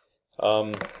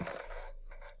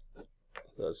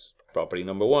 That's property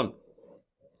number 1.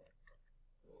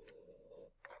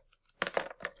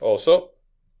 Also,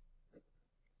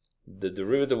 the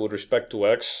derivative with respect to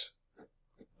x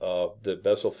of the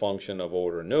Bessel function of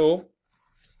order nu,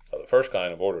 of the first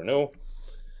kind of order nu,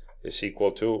 is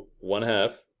equal to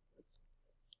 1/2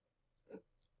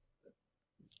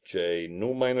 j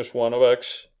nu minus 1 of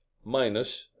x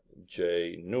minus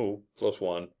j nu plus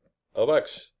 1 of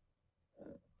x.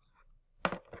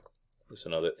 This is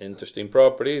another interesting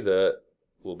property that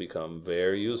will become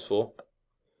very useful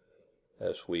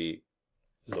as we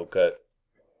look at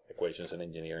equations in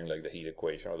engineering, like the heat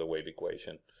equation or the wave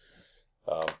equation,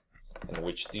 in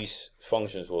which these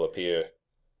functions will appear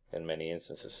in many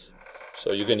instances.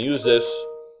 So you can use this,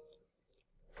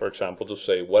 for example, to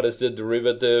say what is the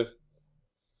derivative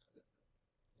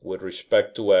with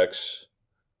respect to x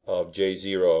of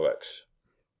j0 of x.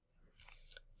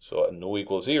 So at nu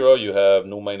equals 0, you have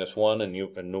nu minus 1 and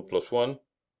nu plus 1.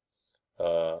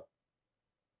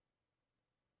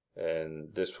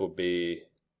 And this will be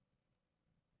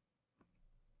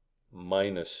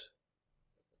minus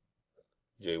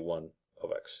j1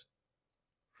 of x.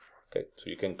 Okay, so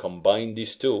you can combine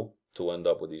these two to end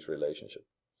up with this relationship.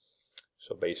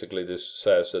 So basically this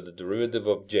says that the derivative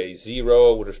of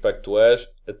j0 with respect to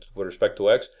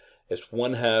x is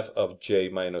 1/2 of j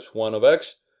minus 1 of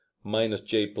x minus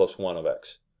j plus 1 of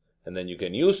x. And then you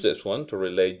can use this one to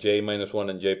relate j minus 1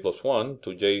 and j plus 1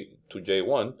 to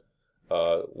j1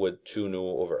 with 2 nu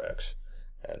over x.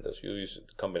 And thus you use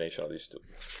the combination of these two.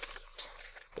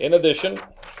 In addition,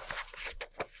 I'm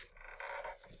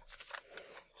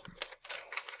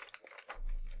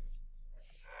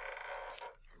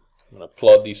going to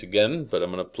plot these again, but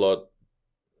I'm going to plot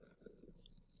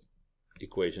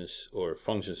equations or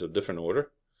functions of different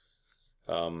order.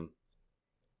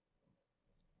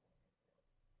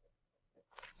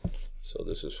 So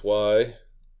this is y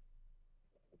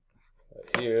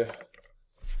right here.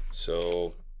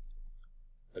 So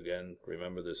again,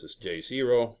 remember this is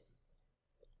j0.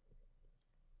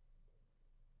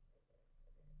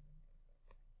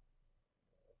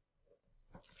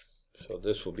 So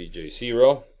this will be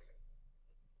j0.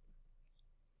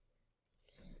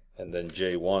 And then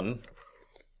j1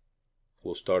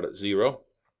 will start at 0.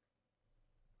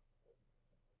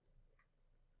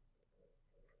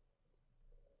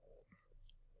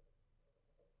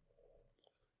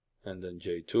 And then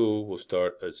j2 will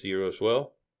start at 0 as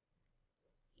well.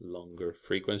 Longer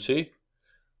frequency,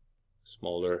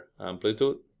 smaller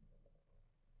amplitude.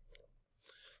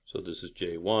 So this is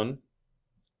j1.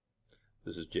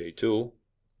 This is j2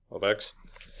 of x.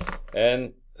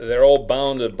 And they're all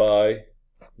bounded by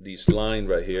this line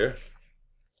right here.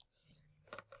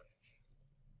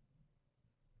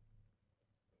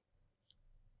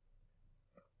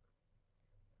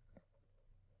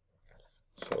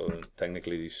 So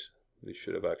technically these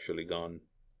should have actually gone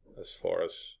as far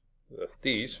as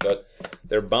these, but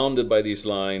they're bounded by this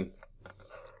line,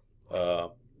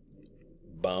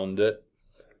 bounded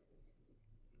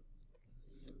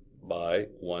by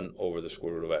 1 over the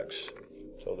square root of x.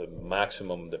 So the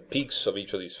maximum, the peaks of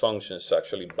each of these functions is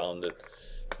actually bounded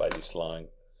by this line.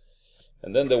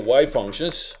 And then the y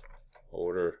functions,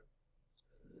 order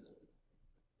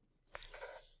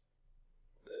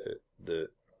the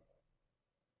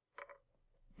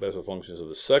Bessel functions of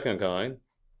the second kind,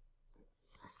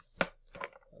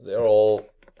 they're all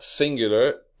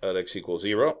singular at x equals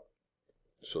 0.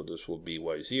 So this will be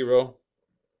y0,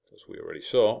 as we already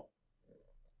saw.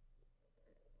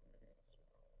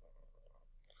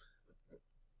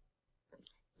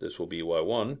 This will be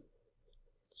y1,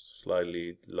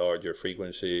 slightly larger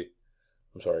frequency,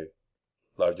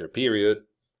 larger period,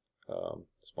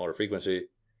 smaller frequency,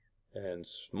 and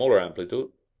smaller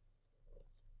amplitude.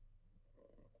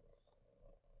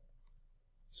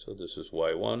 So this is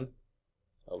y1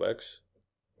 of x,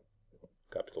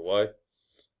 capital Y,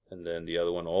 and then the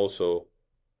other one also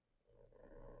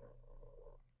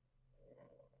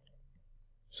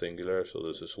singular, so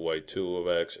this is y2 of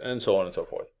x, and so on and so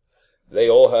forth. They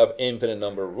all have infinite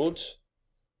number of roots.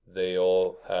 They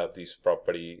all have this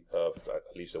property of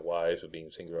at least the y's of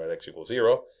being singular at x equals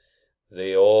 0.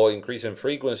 They all increase in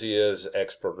frequency as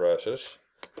x progresses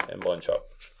and bunch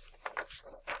up.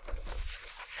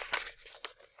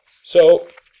 So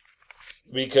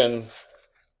we can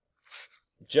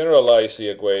generalize the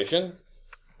equation,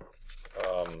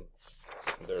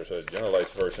 there's a generalized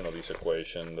version of this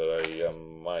equation that I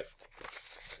might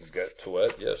get to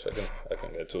it. Yes, I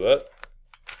can get to that.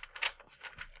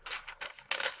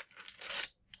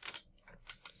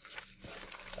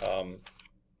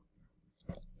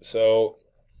 So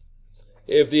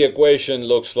if the equation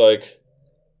looks like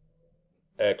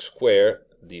x squared,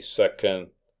 the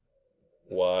second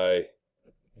y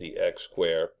dx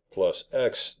squared plus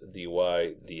x dy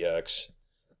dx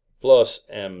plus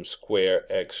m squared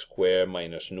x squared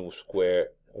minus nu squared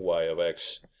y of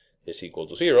x is equal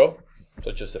to 0.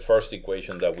 So just the first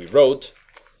equation that we wrote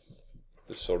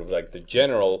is sort of like the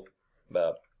general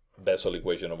Bessel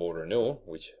equation of order nu,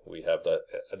 which we have that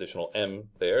additional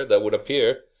m there that would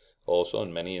appear also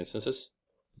in many instances.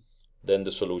 Then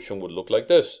the solution would look like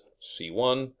this: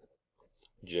 C1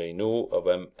 j nu of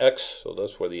mx, so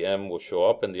that's where the m will show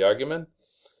up in the argument.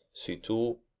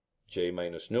 C2 j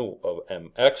minus nu of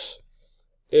mx,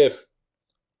 if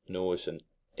nu is an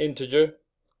integer,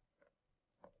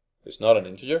 it's not an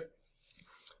integer,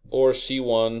 or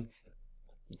C1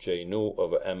 j nu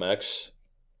of mx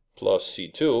plus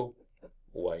C2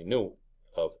 y nu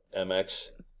of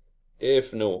mx,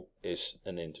 if nu is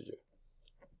an integer.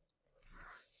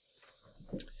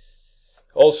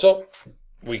 Also,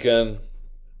 we can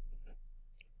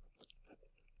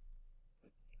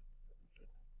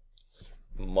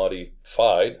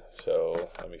modify, so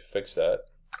let me fix that.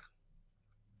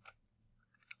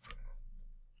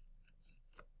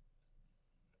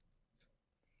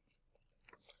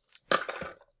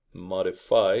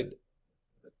 Modified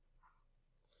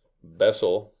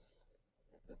Bessel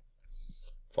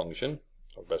function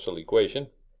or Bessel equation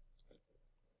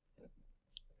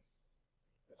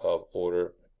of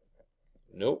order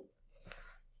nu.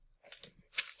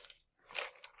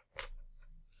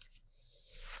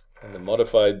 And the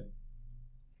modified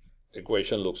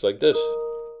equation looks like this: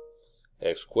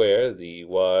 x squared the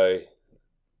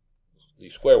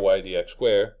square y dx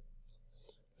squared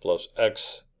plus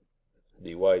x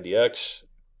dy dx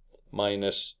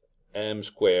minus m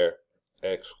squared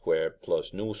x squared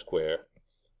plus nu squared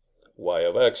y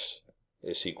of x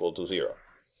is equal to 0.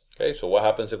 Okay, so what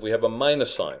happens if we have a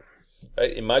minus sign?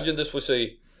 Right? Imagine this was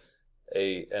an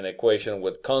equation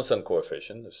with constant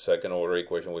coefficient, a second order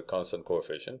equation with constant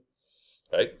coefficient,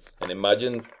 right? And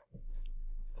imagine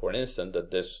for an instant that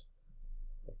this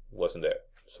wasn't there.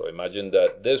 So imagine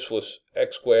that this was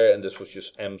x squared and this was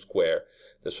just m squared.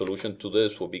 The solution to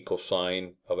this will be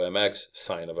cosine of mx,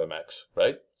 sine of mx,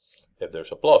 right? If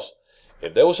there's a plus.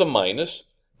 If there was a minus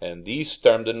and these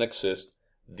terms didn't exist,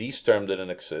 these terms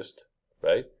didn't exist,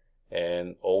 right?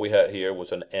 And all we had here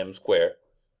was an m squared,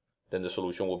 then the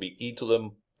solution will be e to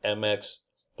the mx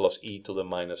plus e to the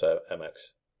minus mx.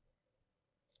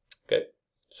 Okay,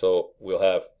 so we'll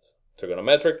have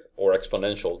trigonometric or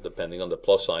exponential depending on the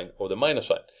plus sign or the minus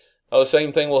sign. Now the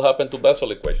same thing will happen to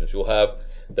Bessel equations. You'll have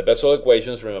the Bessel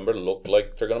equations, remember, look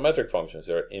like trigonometric functions.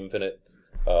 They're infinite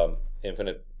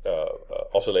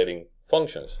oscillating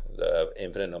functions that have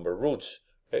infinite number of roots.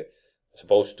 Okay, as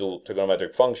opposed to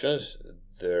trigonometric functions,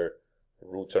 their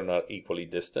roots are not equally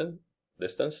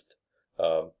distanced.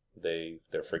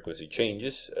 Their frequency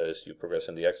changes as you progress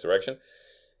in the x direction.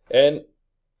 And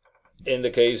in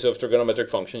the case of trigonometric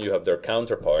functions, you have their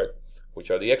counterpart, which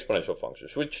are the exponential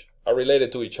functions, which are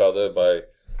related to each other by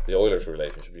the Euler's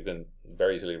relationship. You can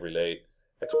very easily relate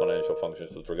exponential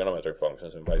functions to trigonometric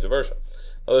functions and vice versa.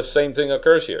 Now the same thing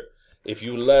occurs here. If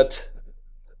you let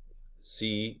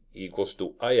c equals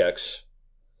to ix,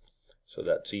 so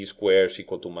that c squared is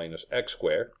equal to minus x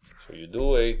squared, so you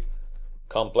do a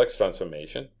complex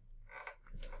transformation,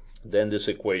 then this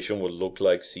equation will look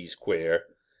like c squared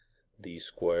d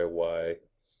square y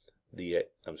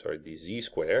dz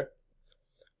squared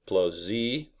plus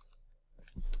z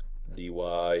dy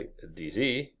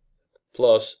dz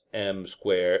plus m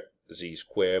squared z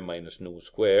squared minus nu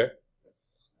squared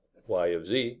y of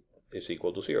z is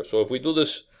equal to 0. So if we do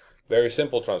this very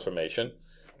simple transformation,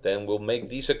 then we'll make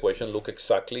this equation look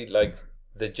exactly like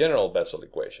the general Bessel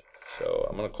equation. So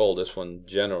I'm going to call this one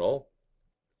general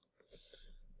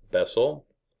Bessel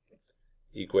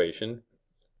equation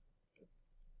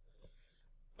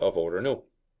of order nu.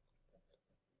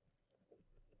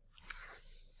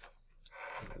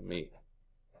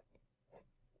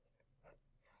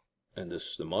 And this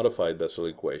is the modified Bessel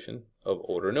equation of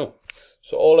order nu.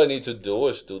 So all I need to do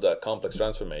is do that complex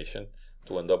transformation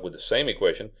to end up with the same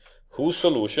equation, whose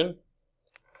solution,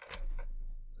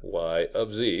 y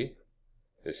of z,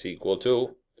 is equal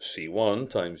to c1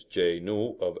 times j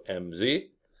nu of mz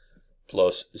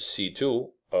plus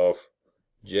c2 of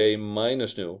j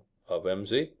minus nu of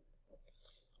mz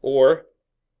or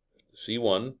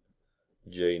C1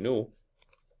 J nu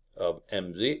of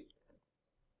mz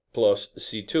plus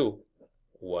C2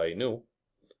 y nu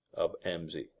of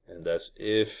mz. And that's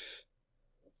if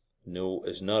nu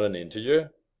is not an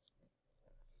integer,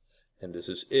 and this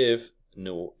is if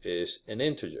nu is an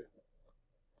integer.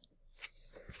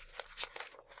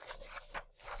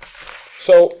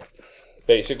 So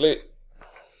basically,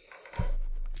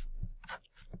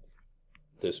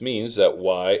 this means that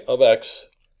y of x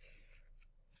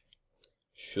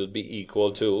should be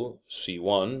equal to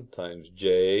C1 times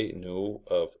J nu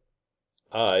of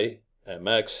I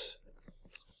mx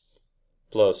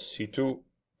plus C2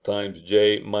 times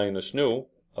J minus nu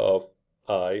of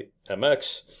I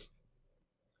mx,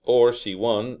 or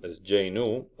C1 is J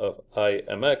nu of I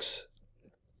mx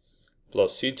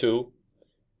plus C2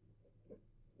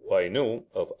 y nu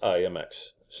of I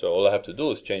mx. So all I have to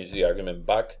do is change the argument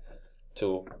back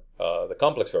to the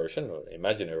complex version, or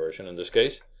imaginary version in this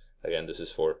case. Again, this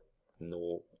is for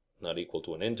nu not equal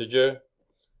to an integer,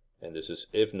 and this is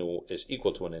if nu is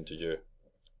equal to an integer.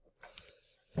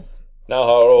 Now,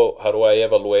 how do I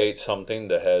evaluate something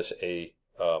that has a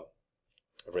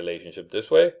relationship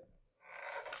this way?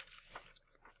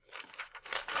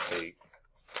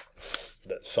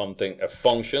 A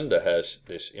function that has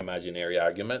this imaginary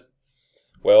argument.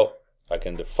 Well, I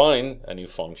can define a new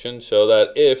function so that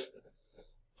if,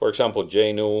 for example,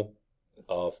 J nu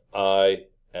of I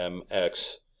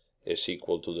mx is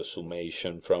equal to the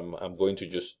summation from, I'm going to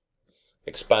just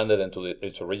expand it into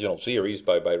its original series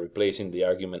by replacing the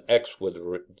argument x with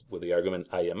the argument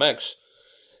I mx,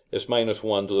 is minus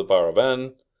 1 to the power of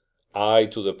n, I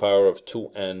to the power of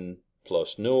 2n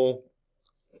plus nu,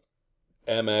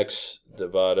 mx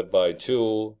divided by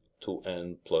 2 to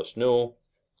n plus nu,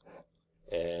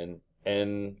 and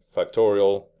n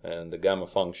factorial, and the gamma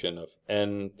function of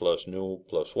n plus nu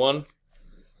plus 1.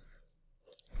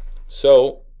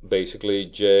 So basically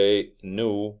J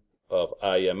nu of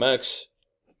I mx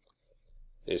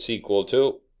is equal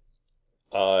to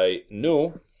I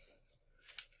nu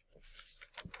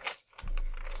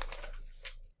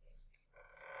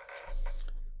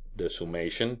the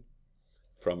summation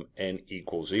from n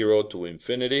equals 0 to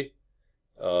infinity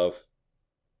of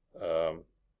I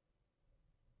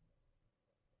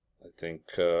think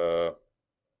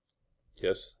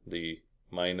yes, the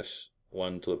minus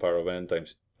 1 to the power of n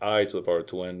times I to the power of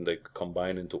 2n, they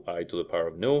combine into I to the power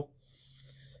of nu,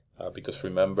 because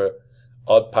remember,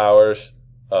 odd powers,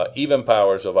 even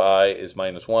powers of I is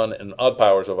minus 1, and odd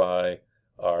powers of I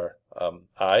are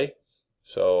I.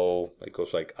 So it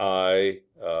goes like I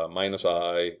minus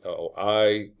I,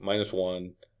 I minus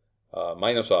 1,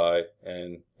 minus I,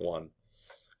 and 1.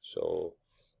 So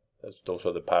those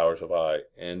are the powers of I.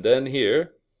 And then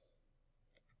here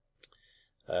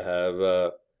I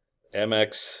have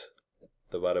mx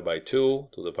divided by 2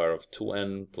 to the power of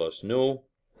 2n plus nu,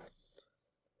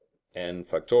 n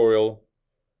factorial,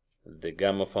 the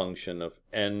gamma function of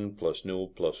n plus nu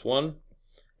plus 1,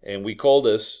 and we call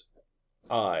this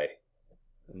I,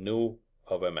 nu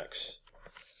of mx.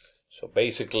 So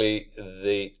basically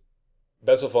the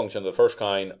Bessel function of the first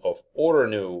kind of order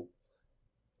nu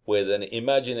with an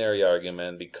imaginary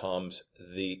argument becomes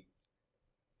the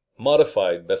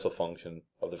modified Bessel function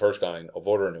of the first kind of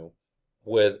order nu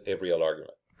with a real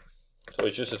argument. So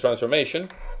it's just a transformation.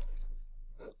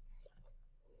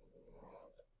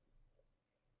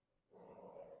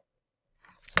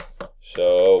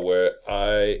 So where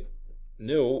I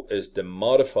nu is the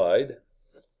modified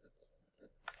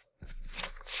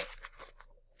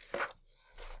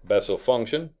Bessel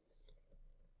function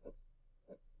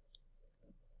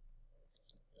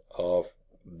of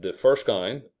the first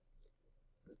kind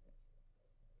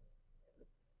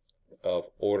of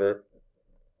order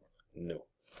nu.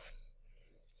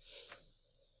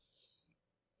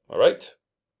 All right.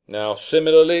 Now,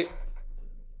 similarly,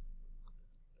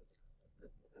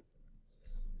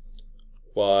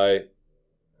 y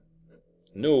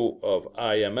nu of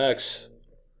I mx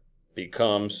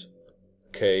becomes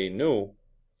k nu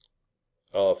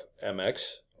of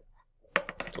mx.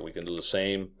 So we can do the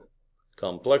same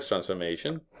complex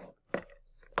transformation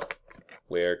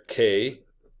where k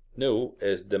nu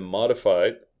is the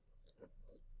modified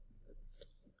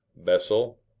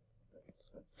Bessel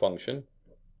function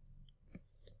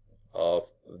of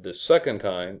the second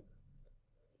kind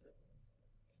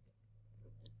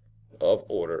of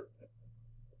order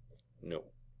nu.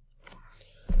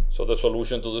 So the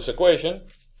solution to this equation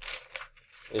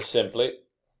is simply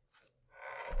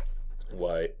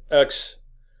yx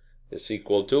is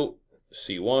equal to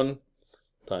C1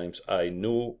 times I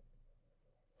nu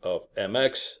of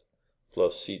mx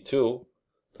plus C2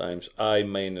 times I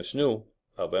minus nu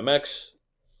of mx,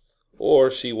 or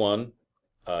C1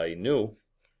 I nu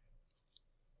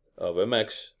of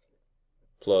mx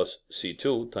plus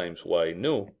C2 times y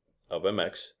nu of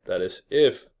mx. That is,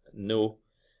 if nu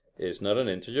is not an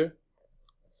integer,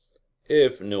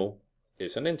 if nu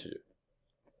is an integer.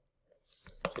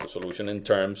 So the solution in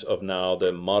terms of now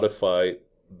the modified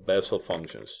Bessel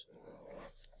functions.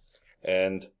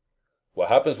 And what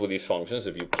happens with these functions,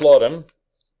 if you plot them,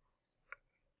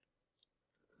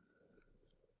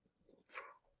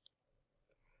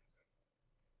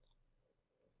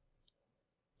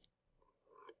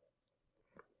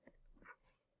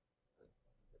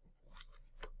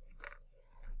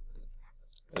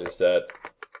 is that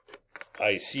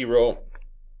I0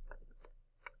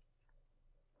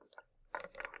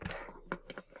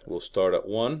 will start at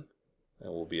 1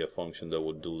 and will be a function that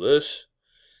will do this,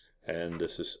 and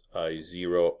this is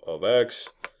I0 of x,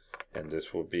 and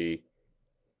this will be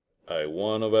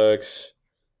I1 of x,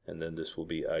 and then this will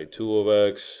be I2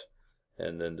 of x,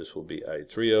 and then this will be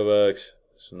I3 of x.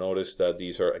 So notice that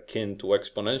these are akin to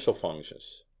exponential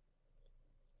functions.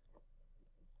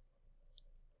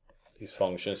 These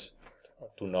functions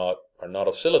are not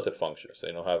oscillative functions.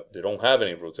 They don't have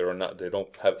any roots. They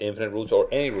don't have infinite roots or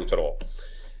any roots at all.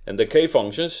 And the k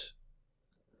functions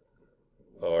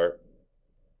are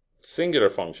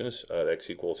singular functions at x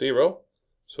equals 0.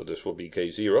 So this will be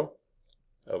k0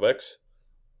 of x.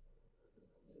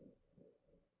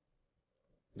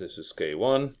 This is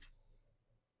k1.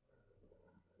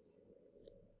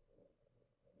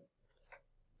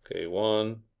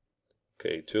 K1,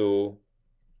 K2,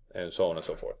 and so on and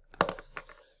so forth.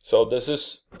 So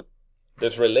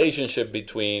this relationship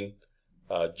between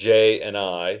J and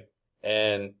I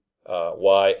and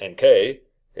Y and K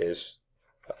is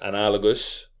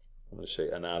analogous. I'm going to say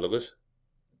analogous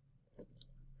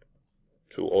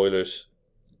to Euler's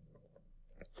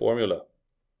formula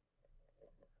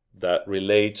that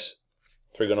relates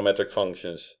trigonometric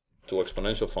functions to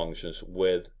exponential functions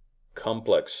with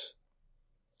complex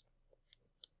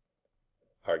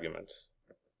arguments.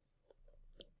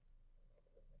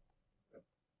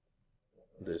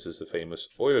 This is the famous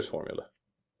Euler's formula.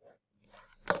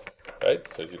 Right?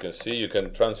 So as you can see, you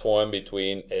can transform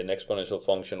between an exponential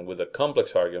function with a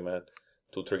complex argument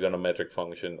to trigonometric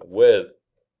function with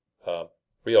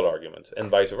real arguments, and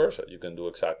vice versa. You can do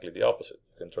exactly the opposite.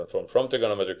 You can transform from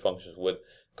trigonometric functions with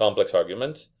complex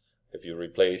arguments. If you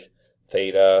replace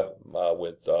theta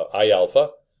with I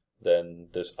alpha, then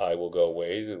this I will go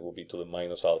away. It will be to the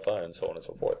minus alpha, and so on and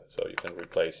so forth. So you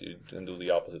can do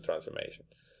the opposite transformation.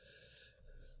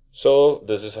 So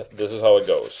this is how it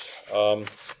goes.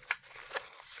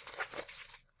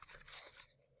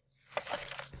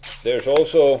 There's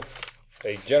also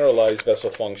a generalized Bessel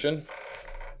function.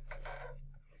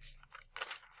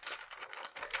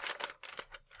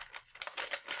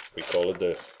 We call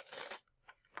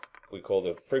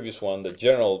the previous one the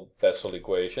general Bessel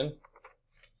equation.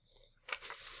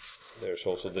 There's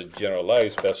also the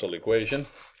generalized Bessel equation.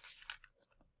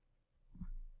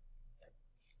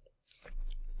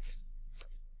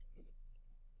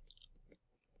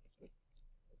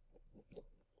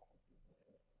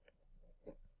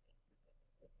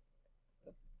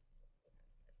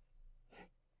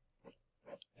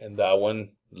 And that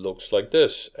one looks like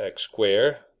this: x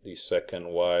squared, the second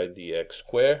y dx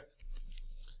squared,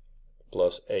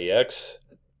 plus ax,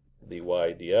 dy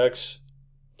dx,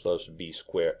 plus b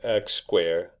squared x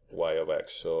squared y of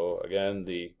x. So again,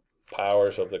 the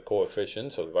powers of the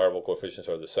coefficients, of the variable coefficients,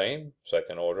 are the same: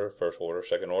 second order, first order,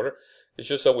 second order. It's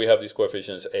just that we have these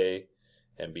coefficients a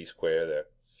and b squared there.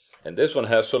 And this one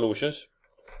has solutions.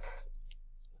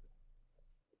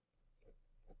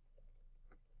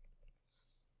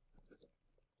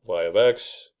 Y of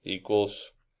x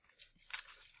equals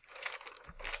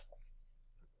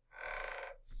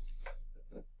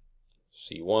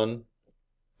C1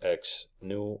 x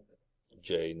nu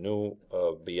j nu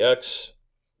of bx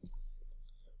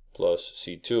plus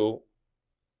C2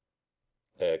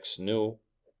 x nu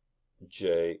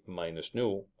j minus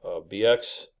nu of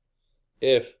bx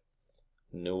if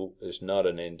nu is not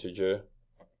an integer,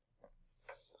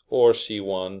 or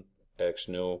C1 x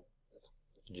nu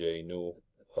j nu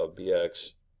of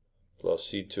bx plus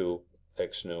C2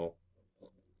 x nu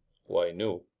y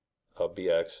nu of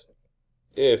bx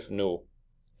if nu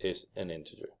is an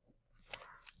integer.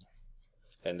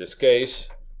 In this case,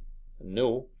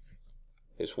 nu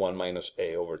is 1 minus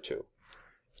a over 2.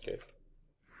 Okay.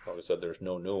 Notice that there's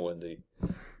no nu in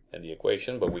the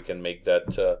equation, but we can make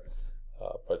that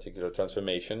particular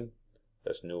transformation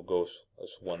as nu goes as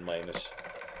 1 minus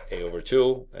a over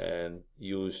 2 and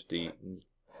use the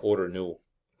order nu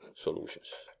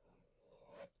solutions.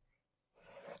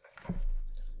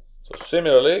 So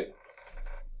similarly,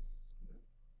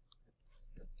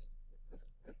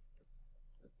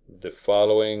 the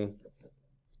following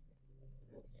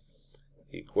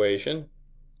equation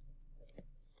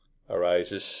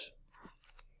arises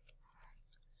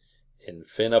in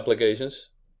fin applications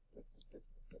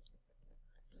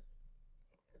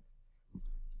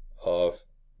of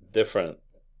different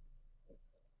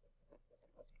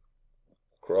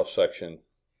cross-section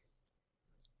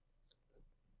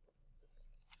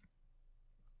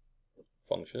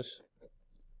functions.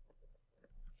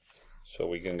 So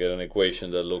we can get an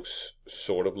equation that looks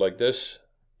sort of like this: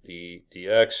 the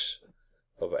dx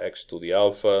of x to the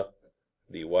alpha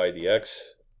dy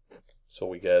dx. So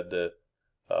we get the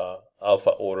alpha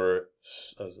order,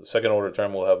 second order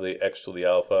term will have the x to the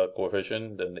alpha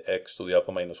coefficient, then the x to the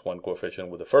alpha minus 1 coefficient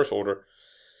with the first order,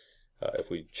 if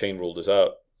we chain rule this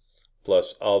out,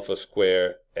 plus alpha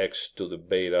square x to the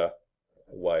beta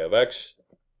y of x.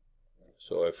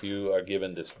 So if you are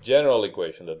given this general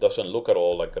equation that doesn't look at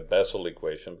all like a Bessel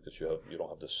equation, because you don't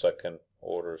have the second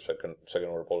order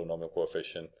polynomial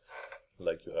coefficient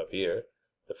like you have here,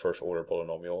 the first order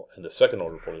polynomial and the second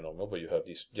order polynomial, but you have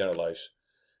these generalized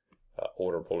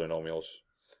order polynomials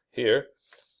here,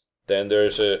 then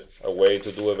there's a way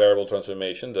to do a variable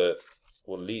transformation that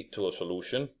will lead to a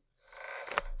solution.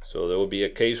 So there will be a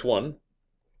case 1.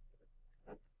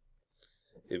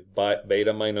 If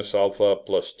beta minus alpha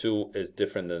plus 2 is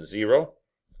different than 0,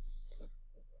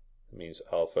 it means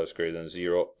alpha is greater than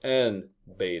 0 and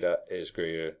beta is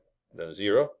greater than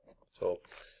 0. So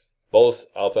both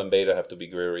alpha and beta have to be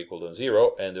greater or equal than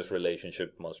 0, and this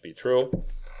relationship must be true.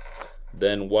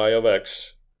 Then y of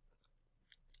x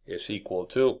is equal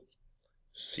to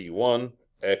C1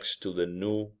 x to the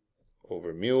nu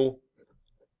over mu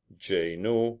j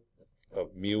nu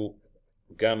of mu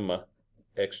gamma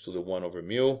x to the 1 over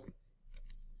mu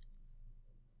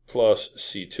plus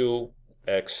C2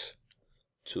 x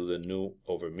to the nu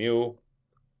over mu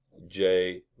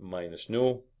j minus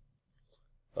nu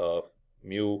of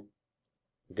mu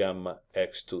gamma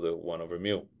x to the 1 over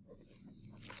mu.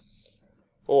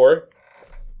 Or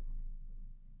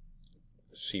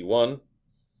C1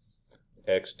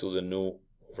 x to the nu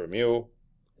over mu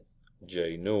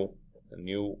j nu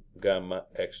gamma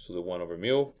x to the 1 over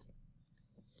mu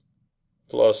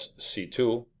plus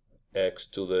C2 x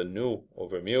to the nu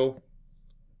over mu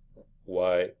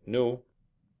y nu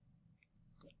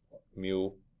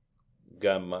mu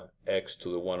gamma x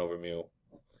to the 1 over mu.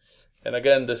 And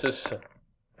again, this is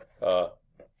the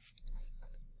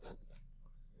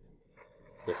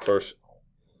first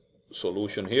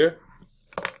solution here.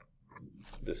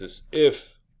 This is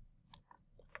if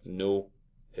nu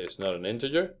is not an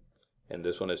integer, and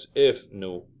this one is if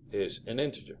nu is an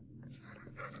integer.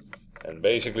 And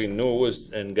basically nu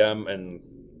is and gamma and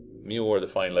mu are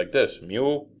defined like this.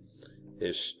 Mu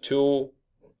is 2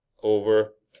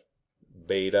 over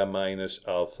beta minus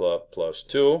alpha plus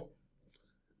 2,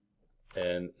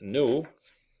 and nu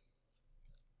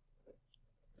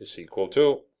is equal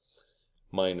to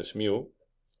minus mu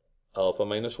alpha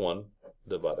minus 1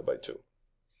 divided by 2.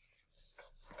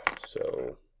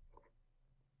 So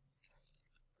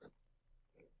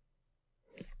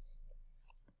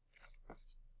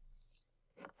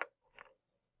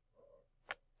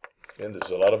again, this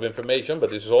is a lot of information, but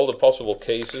this is all the possible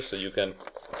cases that you can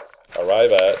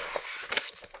arrive at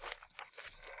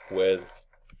with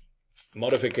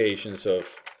modifications of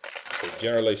the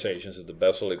generalizations of the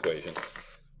Bessel equation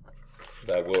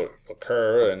that will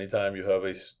occur anytime you have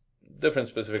a different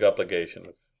specific application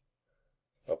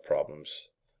of problems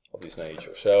of this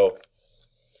nature. So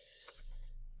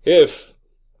if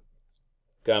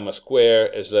gamma square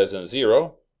is less than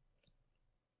 0,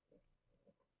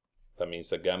 that means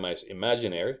that gamma is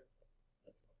imaginary.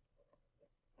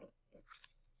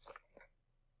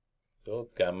 So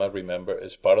gamma, remember,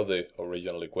 is part of the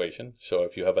original equation. So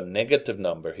if you have a negative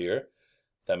number here,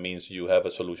 that means you have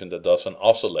a solution that doesn't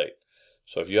oscillate.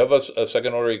 So if you have a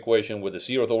second order equation with the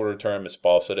 0th order term is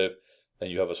positive, then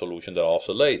you have a solution that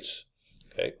oscillates.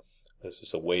 Okay, this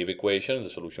is a wave equation. The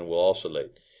solution will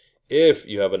oscillate. If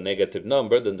you have a negative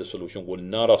number, then the solution will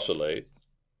not oscillate.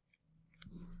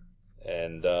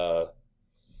 And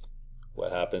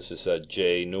what happens is that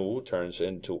j nu turns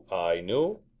into I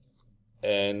nu,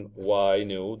 and y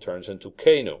nu turns into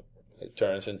k nu. It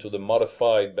turns into the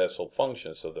modified Bessel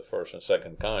functions of the first and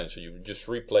second kind. So you just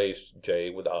replace j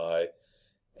with I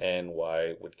and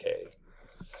y with k.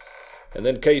 And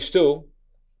then case 2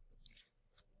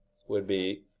 would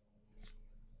be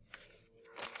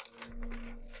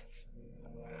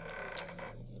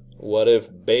what if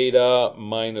beta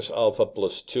minus alpha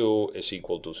plus 2 is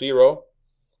equal to 0?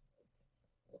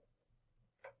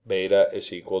 Beta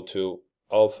is equal to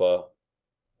alpha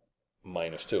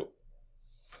minus 2.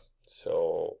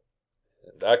 So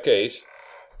in that case,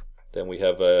 then we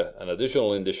have an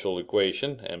additional initial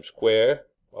equation, m squared,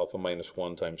 alpha minus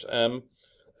 1 times m,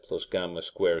 plus gamma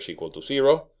squared is equal to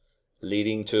 0,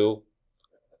 leading to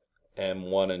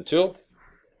m1 and 2,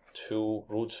 two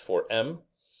roots for m.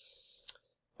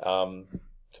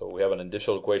 So we have an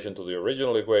initial equation to the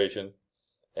original equation,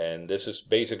 and this is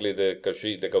basically the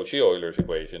Cauchy-Euler's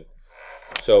equation.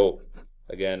 So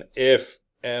again, if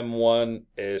m1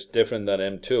 is different than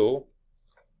m2,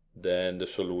 then the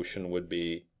solution would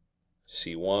be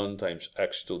c1 times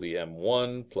x to the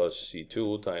m1 plus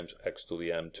c2 times x to the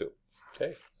m2.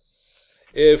 Okay.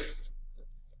 If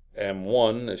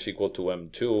m1 is equal to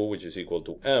m2, which is equal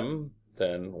to m,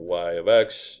 then y of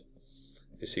x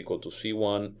is equal to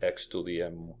c1 x to the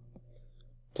m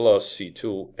plus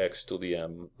c2 x to the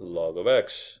m log of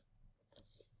x.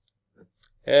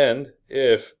 And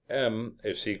if m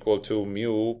is equal to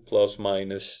mu plus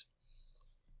minus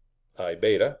I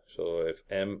beta, so if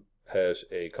m has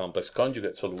a complex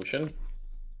conjugate solution,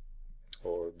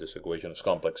 or this equation is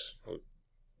complex, or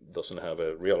doesn't have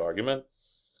a real argument,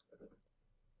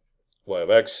 y of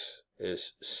x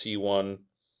is c1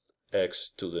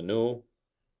 x to the nu,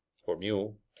 or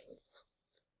mu,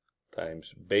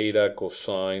 times beta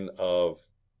cosine of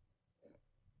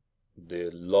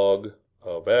the log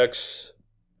of x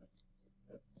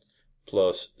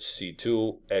plus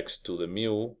c2 x to the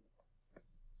mu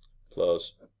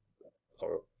plus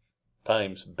or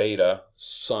times beta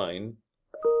sine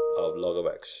of log of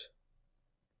x.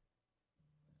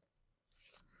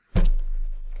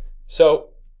 So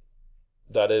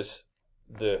that is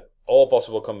the all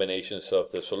possible combinations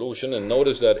of the solution, and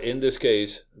notice that in this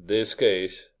case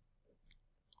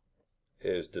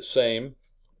is the same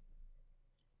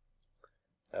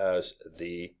as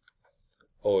the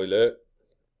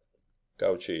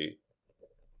Euler-Cauchy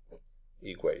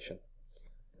equation,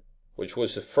 which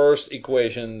was the first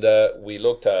equation that we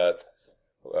looked at,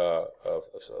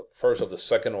 first of the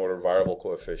second order variable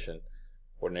coefficient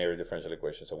ordinary differential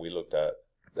equations that we looked at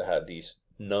that had these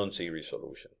non-series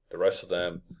solution. The rest of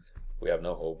them, we have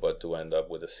no hope but to end up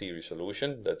with a series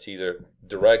solution that's either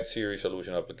direct series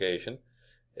solution application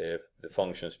if the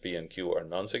functions p and q are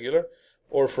non-singular,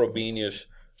 or Frobenius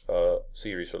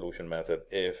series solution method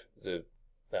if the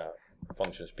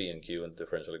functions p and q in the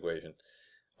differential equation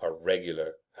are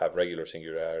have regular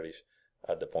singularities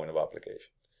at the point of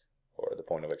application or at the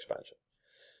point of expansion.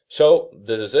 So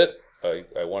this is it.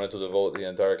 I wanted to devote the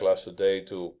entire class today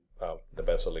to the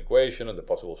Bessel equation and the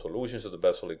possible solutions of the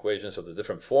Bessel equation, so the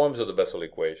different forms of the Bessel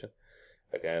equation.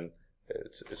 Again,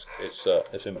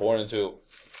 it's important to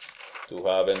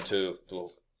have and to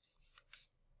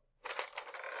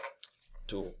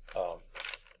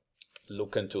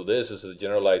look into this as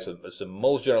the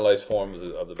most generalized form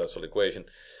of the Bessel equation.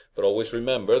 But always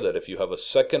remember that if you have a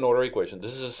second order equation,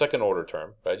 this is a second order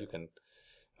term, right? You can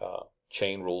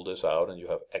chain rule this out, and you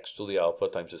have x to the alpha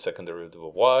times the second derivative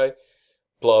of y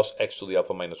plus x to the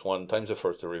alpha minus 1 times the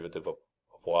first derivative of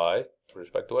y with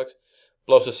respect to x,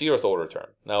 plus the zeroth order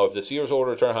term. Now, if the zeroth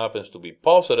order term happens to be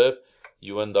positive,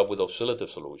 you end up with oscillative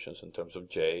solutions in terms of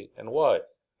j and y,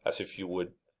 as if you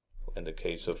would in the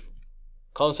case of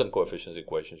constant coefficients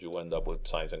equations, you end up with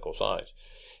sines and cosines.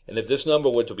 And if this number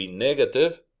were to be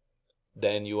negative,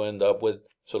 then you end up with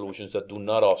solutions that do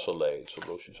not oscillate,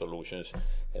 solutions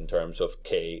in terms of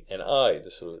k and I,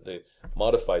 the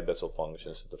modified Bessel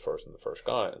functions, the first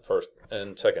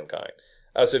and second kind.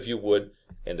 As if you would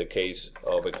in the case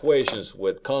of equations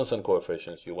with constant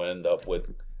coefficients, you end up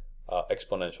with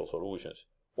exponential solutions,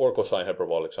 or cosine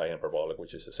hyperbolic, sine hyperbolic,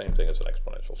 which is the same thing as an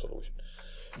exponential solution.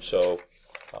 So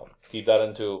keep that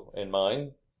in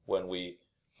mind when we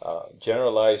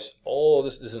generalize all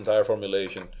this entire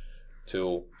formulation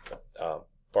to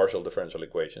partial differential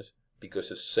equations, because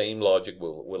the same logic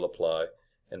will apply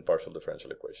in partial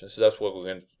differential equations. So that's what we're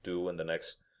going to do in the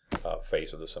next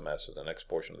phase of the semester, the next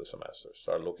portion of the semester.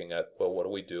 Start looking at, well, what do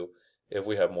we do if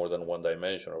we have more than one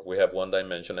dimension, or if we have one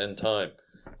dimension and time?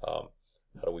 How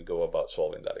do we go about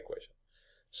solving that equation?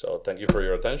 So thank you for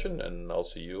your attention, and I'll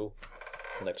see you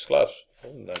next class,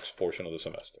 next portion of the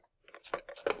semester.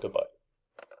 Goodbye.